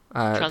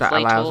 that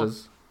allows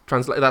us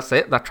translate. That's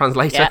it. That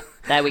translator. Yeah,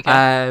 there we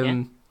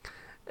go.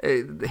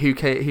 Who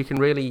can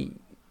really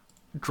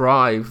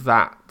drive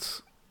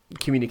that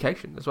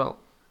communication as well.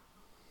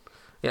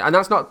 Yeah, and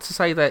that's not to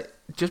say that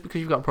just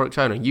because you've got a product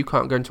owner, you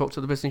can't go and talk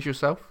to the business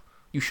yourself.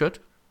 You should.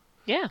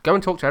 Yeah. Go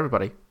and talk to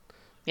everybody.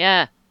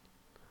 Yeah.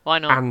 Why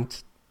not?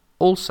 And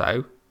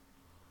also,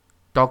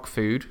 dog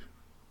food,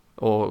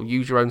 or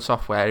use your own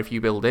software if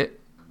you build it,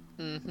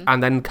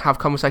 and then have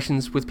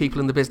conversations with people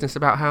in the business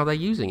about how they're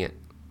using it.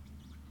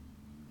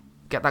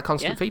 Get that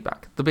constant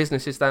feedback. The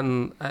business is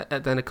then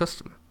a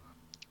customer.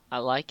 I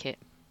like it.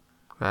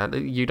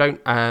 You don't.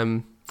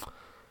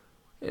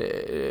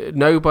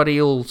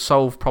 Nobody will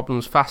solve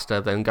problems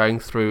faster than going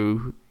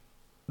through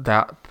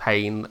that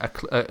pain,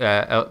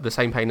 the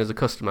same pain as a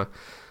customer.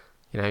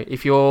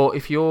 If your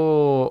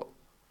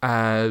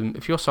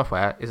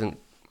software isn't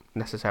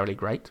necessarily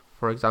great,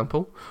 for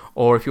example,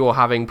 or if you're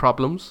having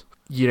problems,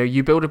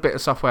 you build a bit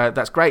of software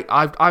that's great.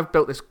 I've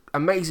built this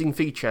amazing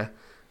feature.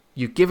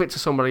 You give it to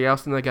somebody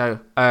else, and they go,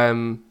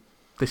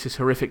 "This is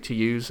horrific to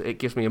use. It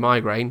gives me a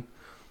migraine."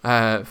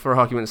 For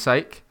argument's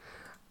sake,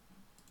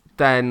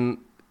 then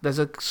there's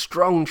a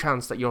strong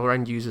chance that your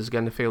end user is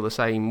going to feel the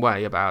same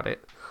way about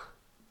it.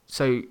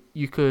 So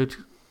you could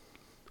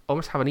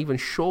almost have an even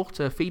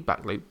shorter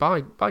feedback loop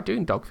by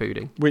doing dog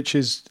fooding. Which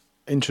is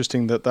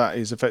interesting that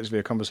is effectively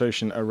a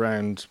conversation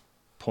around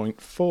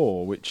point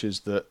 4, which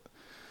is that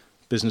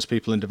business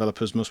people and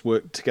developers must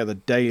work together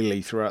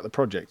daily throughout the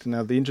project.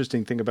 Now, the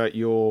interesting thing about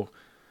your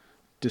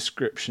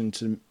description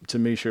to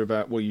Misha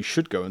about, well, you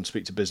should go and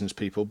speak to business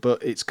people,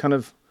 but it's kind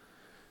of,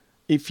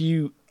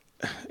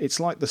 it's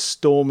like the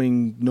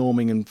storming,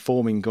 norming and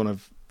forming kind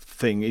of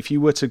thing. If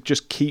you were to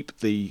just keep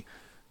the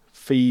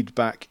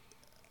feedback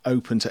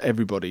open to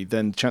everybody,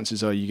 then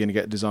chances are you're going to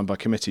get designed by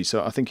committee.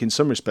 So I think in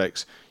some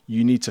respects,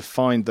 you need to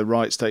find the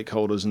right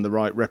stakeholders and the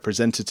right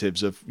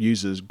representatives of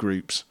users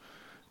groups,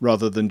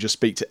 rather than just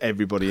speak to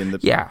everybody in the,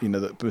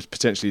 that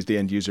potentially is the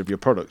end user of your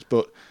product.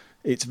 But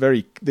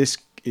this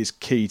is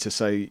key to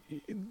say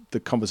the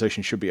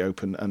conversation should be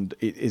open and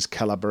it is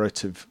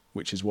collaborative,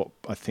 which is what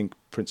I think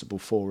Principle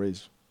 4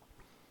 is.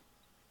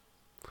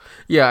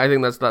 Yeah, I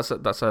think that's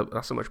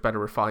a much better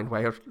refined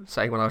way of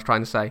saying what I was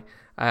trying to say.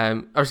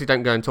 Obviously,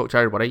 don't go and talk to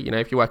everybody.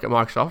 If you work at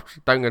Microsoft,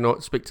 don't go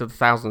and speak to the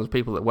thousands of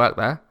people that work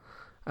there.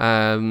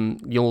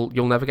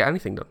 You'll never get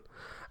anything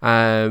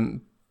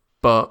done.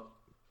 But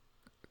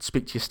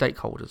speak to your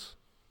stakeholders.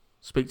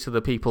 Speak to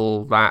the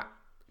people that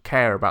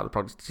care about the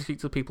product. Speak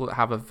to the people that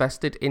have a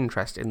vested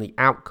interest in the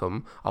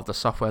outcome of the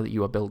software that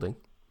you are building.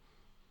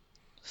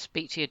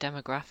 Speak to your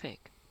demographic.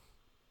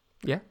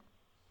 Yeah.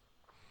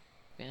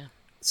 Yeah.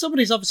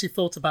 Somebody's obviously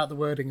thought about the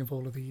wording of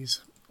all of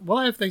these.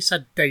 Why have they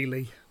said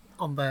daily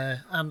on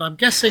there? And I'm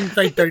guessing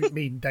they don't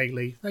mean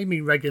daily. They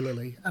mean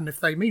regularly. And if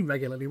they mean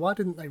regularly, why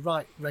didn't they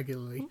write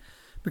regularly?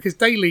 Because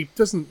daily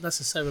doesn't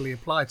necessarily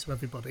apply to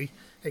everybody.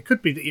 It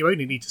could be that you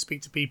only need to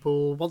speak to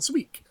people once a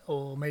week,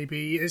 or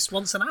maybe it's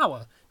once an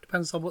hour.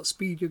 Depends on what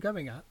speed you're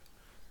going at.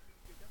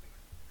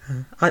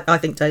 I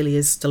think daily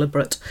is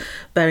deliberate,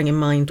 bearing in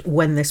mind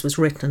when this was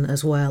written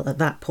as well. At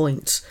that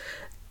point,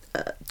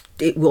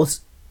 it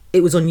was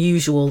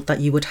unusual that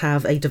you would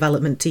have a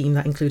development team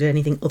that included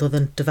anything other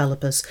than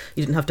developers.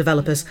 You didn't have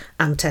developers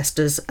and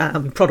testers.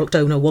 Product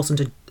owner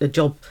wasn't a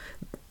job.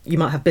 You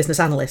might have business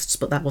analysts,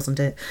 but that wasn't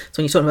it.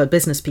 So when you're talking about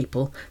business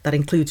people, that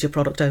includes your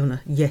product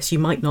owner. Yes, you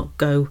might not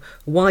go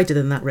wider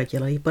than that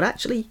regularly, but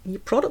actually your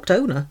product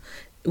owner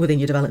within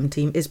your development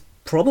team is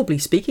probably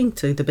speaking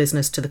to the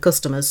business, to the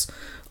customers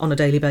on a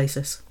daily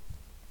basis.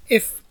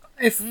 If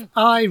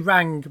I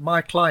rang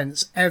my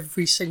clients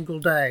every single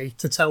day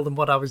to tell them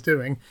what I was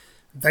doing,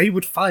 they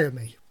would fire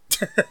me.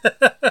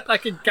 I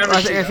can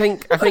guarantee. I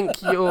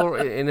think you're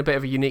in a bit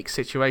of a unique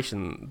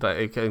situation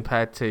that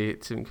compared to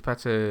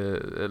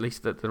at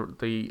least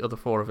the other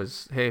four of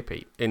us here,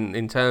 Pete.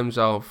 In terms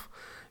of,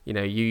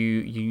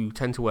 you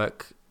tend to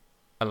work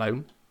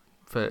alone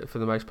for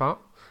the most part,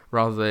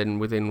 rather than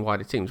within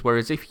wider teams.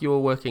 Whereas if you're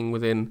working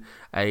within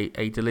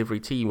a delivery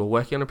team or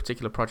working on a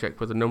particular project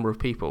with a number of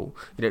people,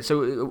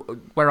 so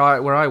where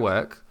I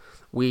work,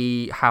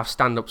 we have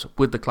stand-ups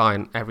with the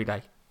client every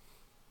day.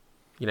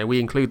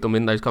 We include them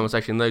in those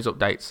conversations, those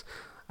updates.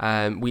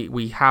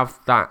 We have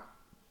that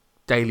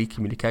daily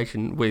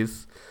communication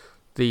with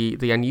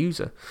the end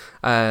user.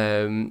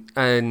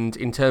 And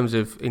in terms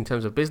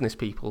of business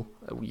people,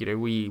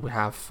 we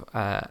have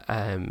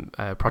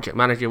a project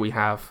manager, we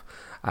have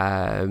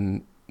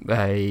a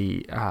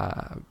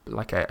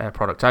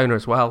product owner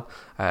as well,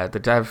 the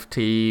dev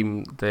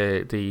team,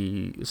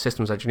 the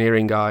systems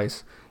engineering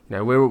guys.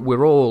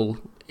 We're all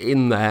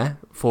in there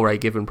for a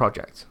given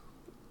project.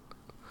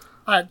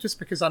 Just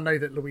because I know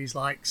that Louise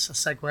likes a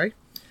segue,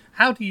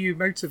 how do you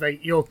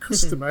motivate your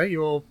customer,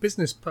 your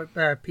business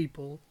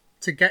people,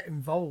 to get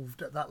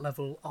involved at that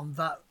level on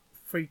that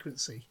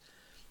frequency?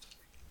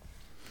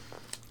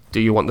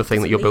 Do you want the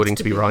thing that you're building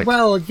to be right?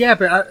 Well, yeah,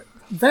 but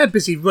they're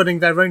busy running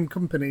their own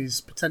companies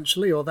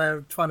potentially, or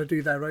they're trying to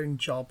do their own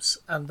jobs,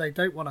 and they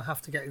don't want to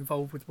have to get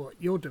involved with what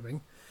you're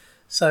doing.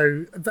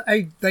 So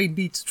they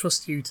need to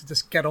trust you to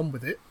just get on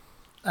with it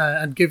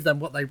and give them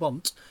what they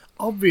want.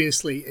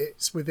 Obviously,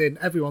 it's within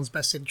everyone's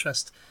best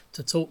interest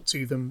to talk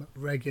to them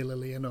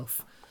regularly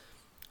enough.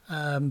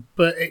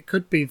 But it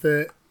could be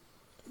that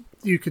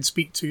you could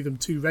speak to them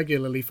too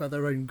regularly for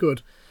their own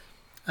good.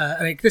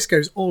 This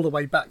goes all the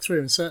way back through,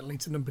 and certainly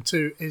to number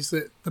 2, is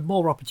that the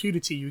more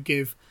opportunity you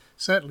give,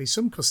 certainly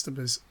some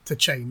customers, to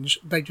change,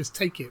 they just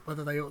take it,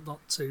 whether they ought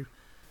not to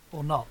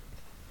or not.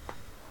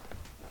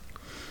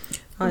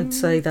 I'd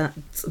say that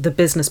the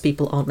business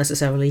people aren't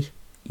necessarily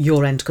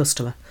your end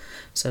customer.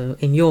 So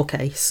in your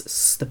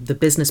case, the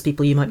business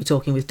people you might be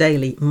talking with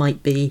daily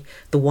might be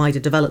the wider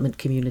development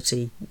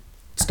community,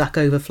 Stack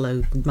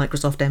Overflow,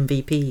 Microsoft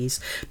MVPs,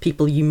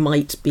 people you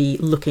might be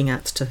looking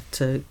at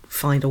to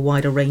find a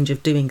wider range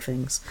of doing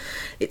things.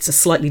 It's a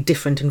slightly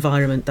different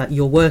environment that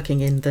you're working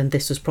in than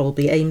this was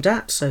probably aimed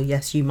at. So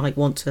yes, you might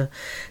want to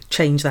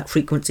change that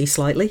frequency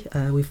slightly.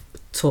 We've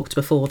talked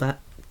before that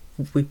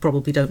we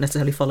probably don't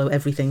necessarily follow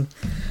everything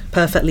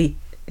perfectly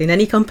in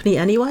any company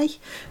anyway.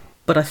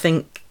 But I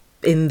think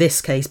in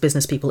this case,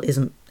 business people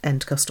isn't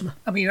end customer.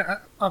 I mean,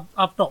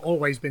 I've not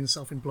always been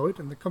self-employed,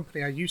 and the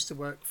company I used to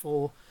work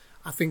for,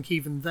 I think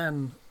even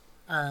then,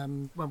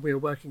 when we were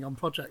working on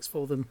projects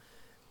for them,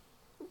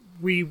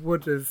 we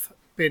would have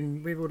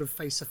would have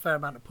faced a fair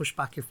amount of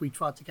pushback if we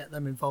tried to get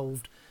them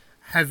involved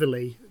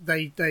heavily.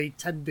 They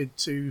tended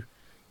to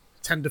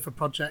tender for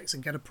projects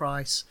and get a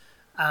price,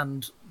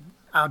 and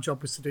our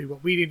job was to do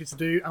what we needed to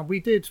do, and we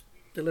did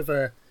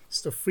deliver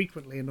stuff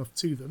frequently enough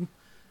to them.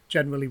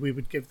 Generally, we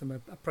would give them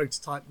a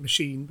prototype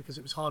machine because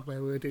it was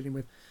hardware we were dealing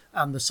with,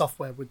 and the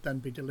software would then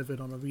be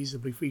delivered on a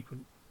reasonably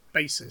frequent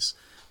basis.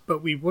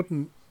 But we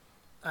wouldn't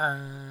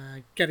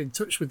get in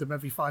touch with them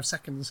every 5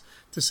 seconds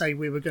to say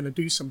we were going to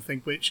do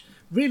something which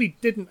really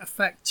didn't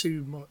affect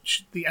too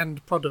much the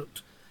end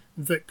product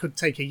that could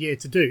take a year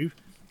to do.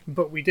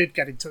 But we did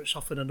get in touch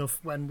often enough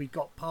when we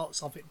got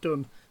parts of it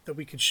done that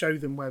we could show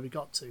them where we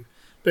got to.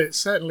 But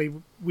certainly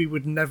we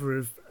would never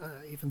have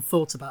even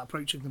thought about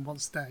approaching them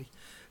once a day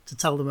to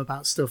tell them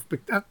about stuff.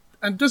 But,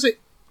 and does it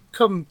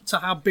come to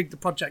how big the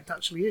project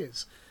actually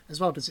is as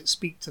well? Does it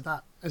speak to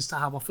that as to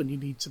how often you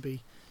need to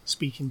be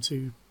speaking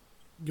to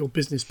your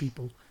business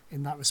people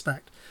in that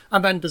respect?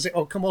 And then does it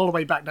all come all the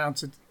way back down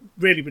to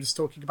really we're just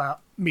talking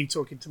about me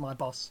talking to my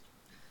boss?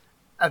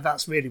 And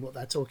that's really what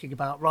they're talking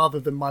about, rather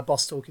than my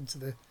boss talking to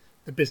the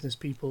business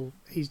people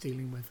he's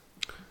dealing with.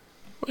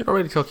 Well, you're not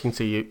really talking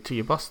to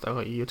your boss, though,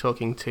 are you? You're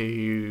talking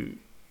to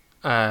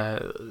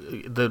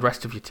the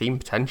rest of your team,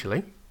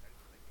 potentially.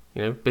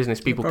 You know, business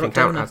people can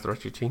count as the rest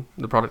of your team.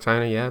 The product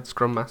owner, the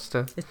Scrum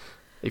Master,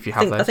 if you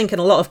have those. I think in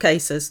a lot of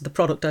cases, the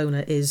product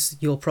owner is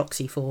your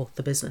proxy for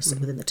the business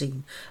within the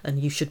team, and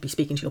you should be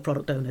speaking to your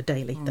product owner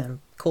daily. They're a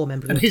core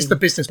member of the team. And he's the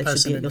business they person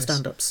should be at in your this.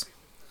 stand-ups.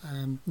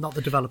 Not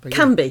the developer.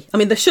 Can be. I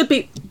mean, there should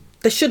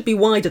be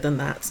wider than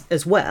that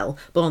as well,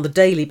 but on the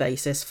daily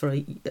basis for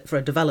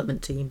a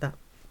development team, that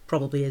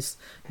probably is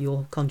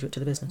your conduit to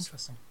the business.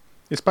 Interesting.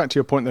 It's back to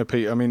your point there,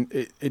 Pete. I mean,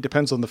 it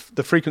depends on the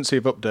frequency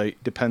of update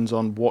depends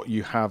on what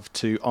you have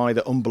to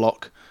either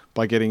unblock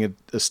by getting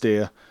a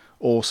steer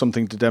or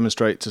something to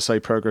demonstrate to say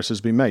progress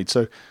has been made.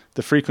 So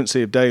the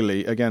frequency of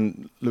daily,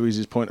 again,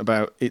 Louise's point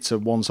about it's a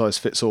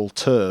one-size-fits-all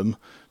term,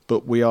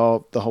 but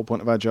the whole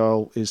point of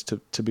Agile is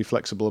to be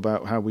flexible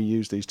about how we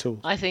use these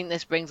tools. I think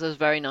this brings us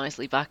very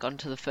nicely back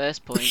onto the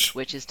first point,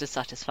 which is to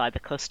satisfy the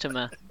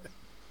customer.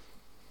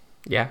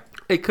 Yeah,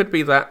 it could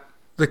be that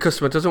the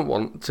customer doesn't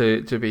want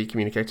to be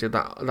communicated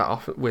that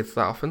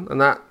often,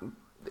 and that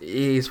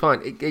is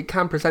fine. It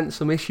can present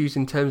some issues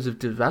in terms of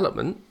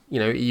development. You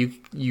know,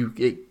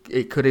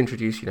 it could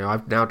introduce. You know,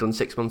 I've now done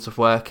 6 months of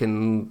work,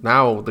 and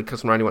now the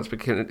customer only wants to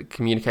be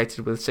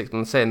communicated with 6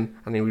 months in,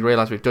 and then we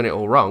realise we've done it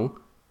all wrong.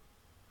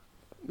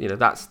 You know,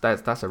 that's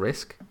a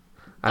risk.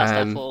 That's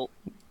their fault.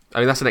 I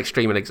mean, that's an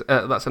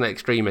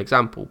extreme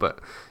example, but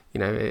you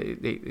know,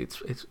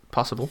 it's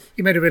possible.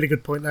 You made a really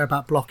good point there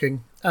about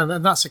blocking,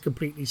 and that's a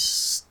completely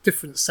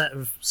different set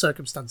of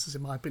circumstances,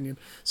 in my opinion.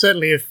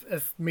 Certainly,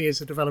 if me as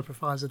a developer,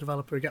 if I as a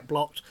developer get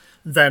blocked,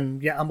 then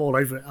yeah, I'm all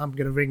over it. I'm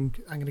going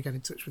to get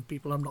in touch with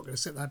people. I'm not going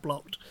to sit there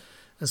blocked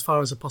as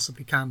far as I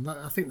possibly can.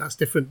 I think that's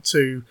different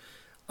to,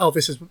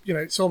 this is, you know,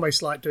 it's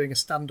almost like doing a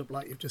stand-up,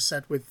 like you've just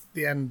said, with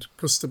the end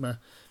customer.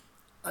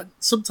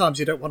 Sometimes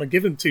you don't want to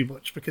give them too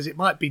much because it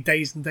might be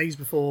days and days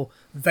before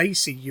they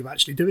see you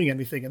actually doing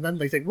anything, and then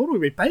they think, what are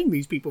we paying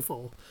these people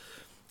for?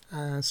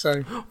 And that's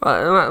fine.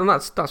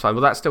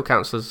 Well, that still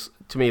counts as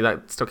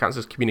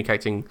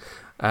communicating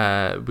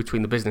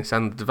between the business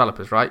and the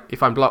developers, right?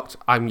 If I'm blocked,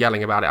 I'm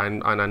yelling about it,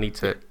 and I need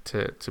to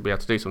be able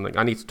to do something.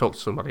 I need to talk to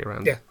somebody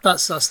around. Yeah,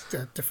 that's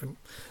different.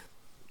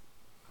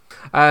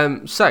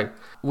 So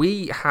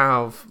we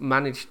have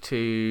managed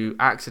to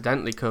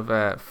accidentally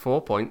cover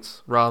 4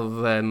 points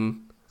rather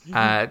than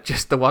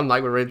just the one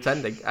like we were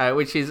intending,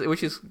 which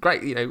is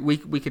great. You know, we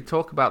could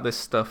talk about this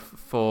stuff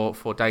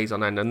for days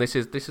on end, and this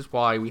is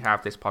why we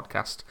have this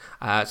podcast,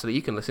 so that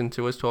you can listen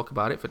to us talk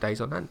about it for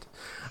days on end.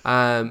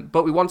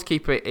 But we want to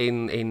keep it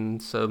in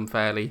some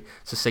fairly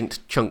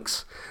succinct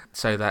chunks,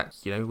 so that,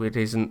 you know, it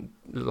isn't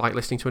like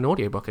listening to an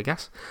audiobook, I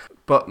guess.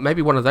 But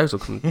maybe one of those will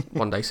come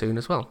one day soon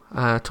as well.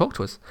 Talk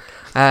to us.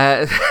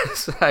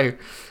 So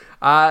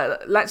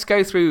let's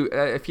go through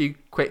a few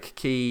quick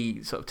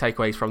key sort of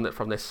takeaways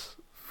from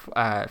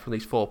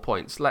these 4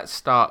 points. Let's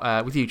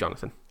start with you,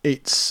 Jonathan.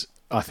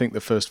 I think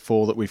the first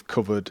 4 that we've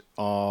covered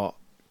are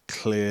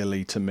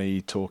clearly, to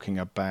me, talking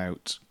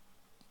about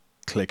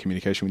clear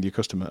communication with your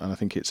customer, and I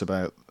think it's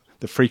about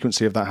the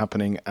frequency of that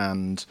happening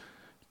and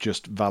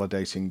just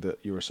validating that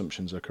your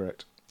assumptions are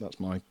correct. That's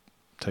my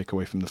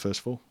takeaway from the first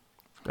 4.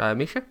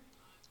 Misha?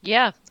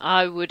 Yeah,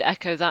 I would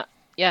echo that.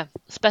 Yeah,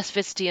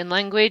 specificity in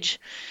language,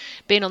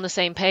 being on the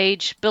same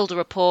page, build a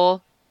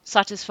rapport,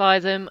 satisfy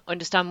them,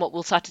 understand what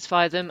will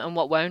satisfy them and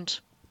what won't.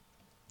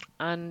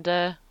 And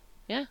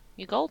yeah,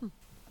 you're golden.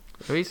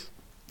 Louise?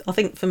 I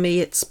think for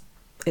me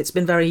it's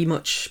been very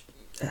much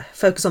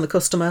focus on the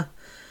customer,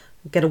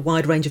 get a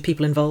wide range of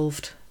people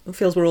involved. It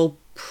feels we're all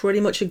pretty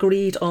much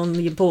agreed on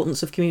the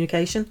importance of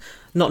communication.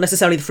 Not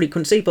necessarily the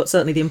frequency, but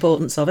certainly the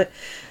importance of it.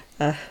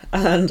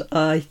 And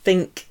I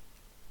think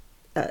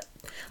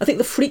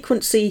the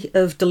frequency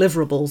of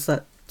deliverables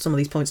that some of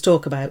these points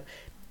talk about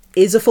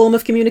is a form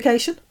of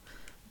communication.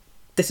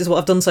 This is what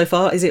I've done so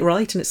far. Is it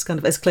right? And it's kind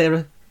of as clear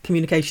a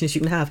communication as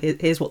you can have.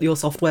 Here's what your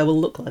software will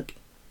look like.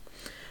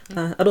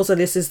 And also,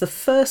 this is the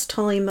first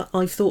time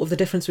I've thought of the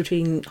difference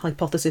between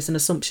hypothesis and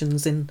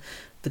assumptions in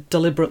the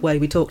deliberate way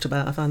we talked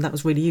about. I found that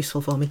was really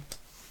useful for me.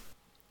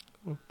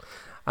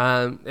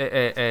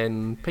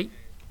 And Pete?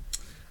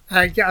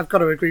 Yeah, I've got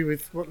to agree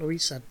with what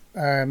Louise said.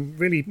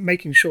 Really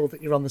making sure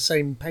that you're on the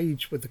same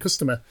page with the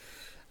customer,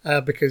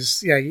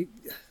 because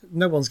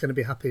no one's going to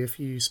be happy if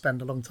you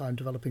spend a long time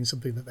developing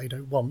something that they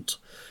don't want,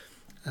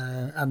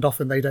 and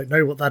often they don't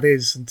know what that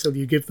is until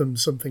you give them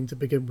something to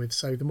begin with.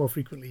 So the more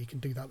frequently you can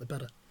do that, the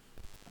better.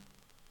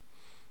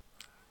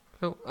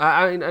 Cool.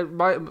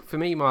 For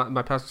me,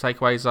 my personal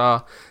takeaways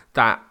are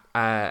that,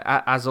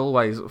 as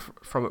always,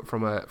 from a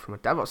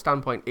DevOps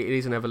standpoint, it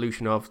is an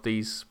evolution of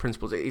these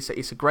principles.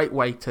 It's a great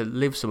way to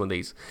live some of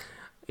these.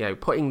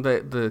 Putting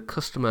the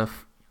customer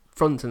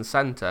front and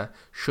center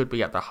should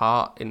be at the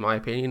heart, in my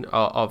opinion,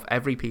 of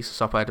every piece of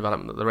software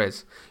development that there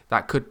is.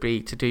 That could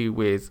be to do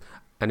with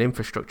an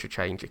infrastructure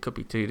change. It could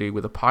be to do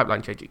with a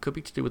pipeline change. It could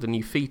be to do with a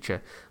new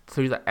feature.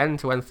 Through the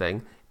end-to-end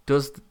thing,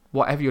 does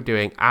whatever you're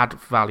doing add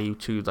value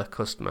to the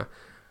customer?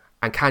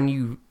 And can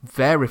you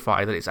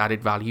verify that it's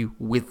added value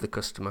with the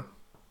customer?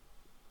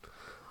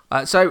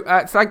 So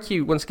thank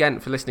you once again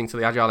for listening to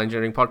the Agile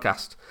Engineering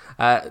Podcast.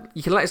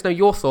 You can let us know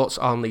your thoughts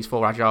on these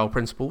 4 Agile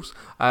principles,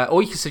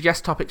 or you can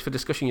suggest topics for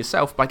discussion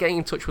yourself by getting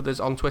in touch with us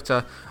on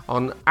Twitter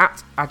on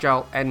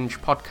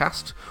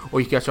 @AgileEngPodcast,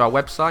 or you can go to our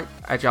website,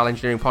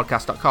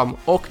 agileengineeringpodcast.com,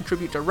 or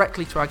contribute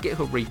directly to our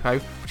GitHub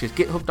repo, which is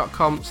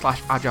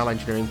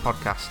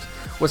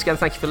github.com/AgileEngineeringPodcast. Once again,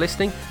 thank you for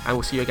listening, and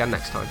we'll see you again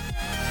next time.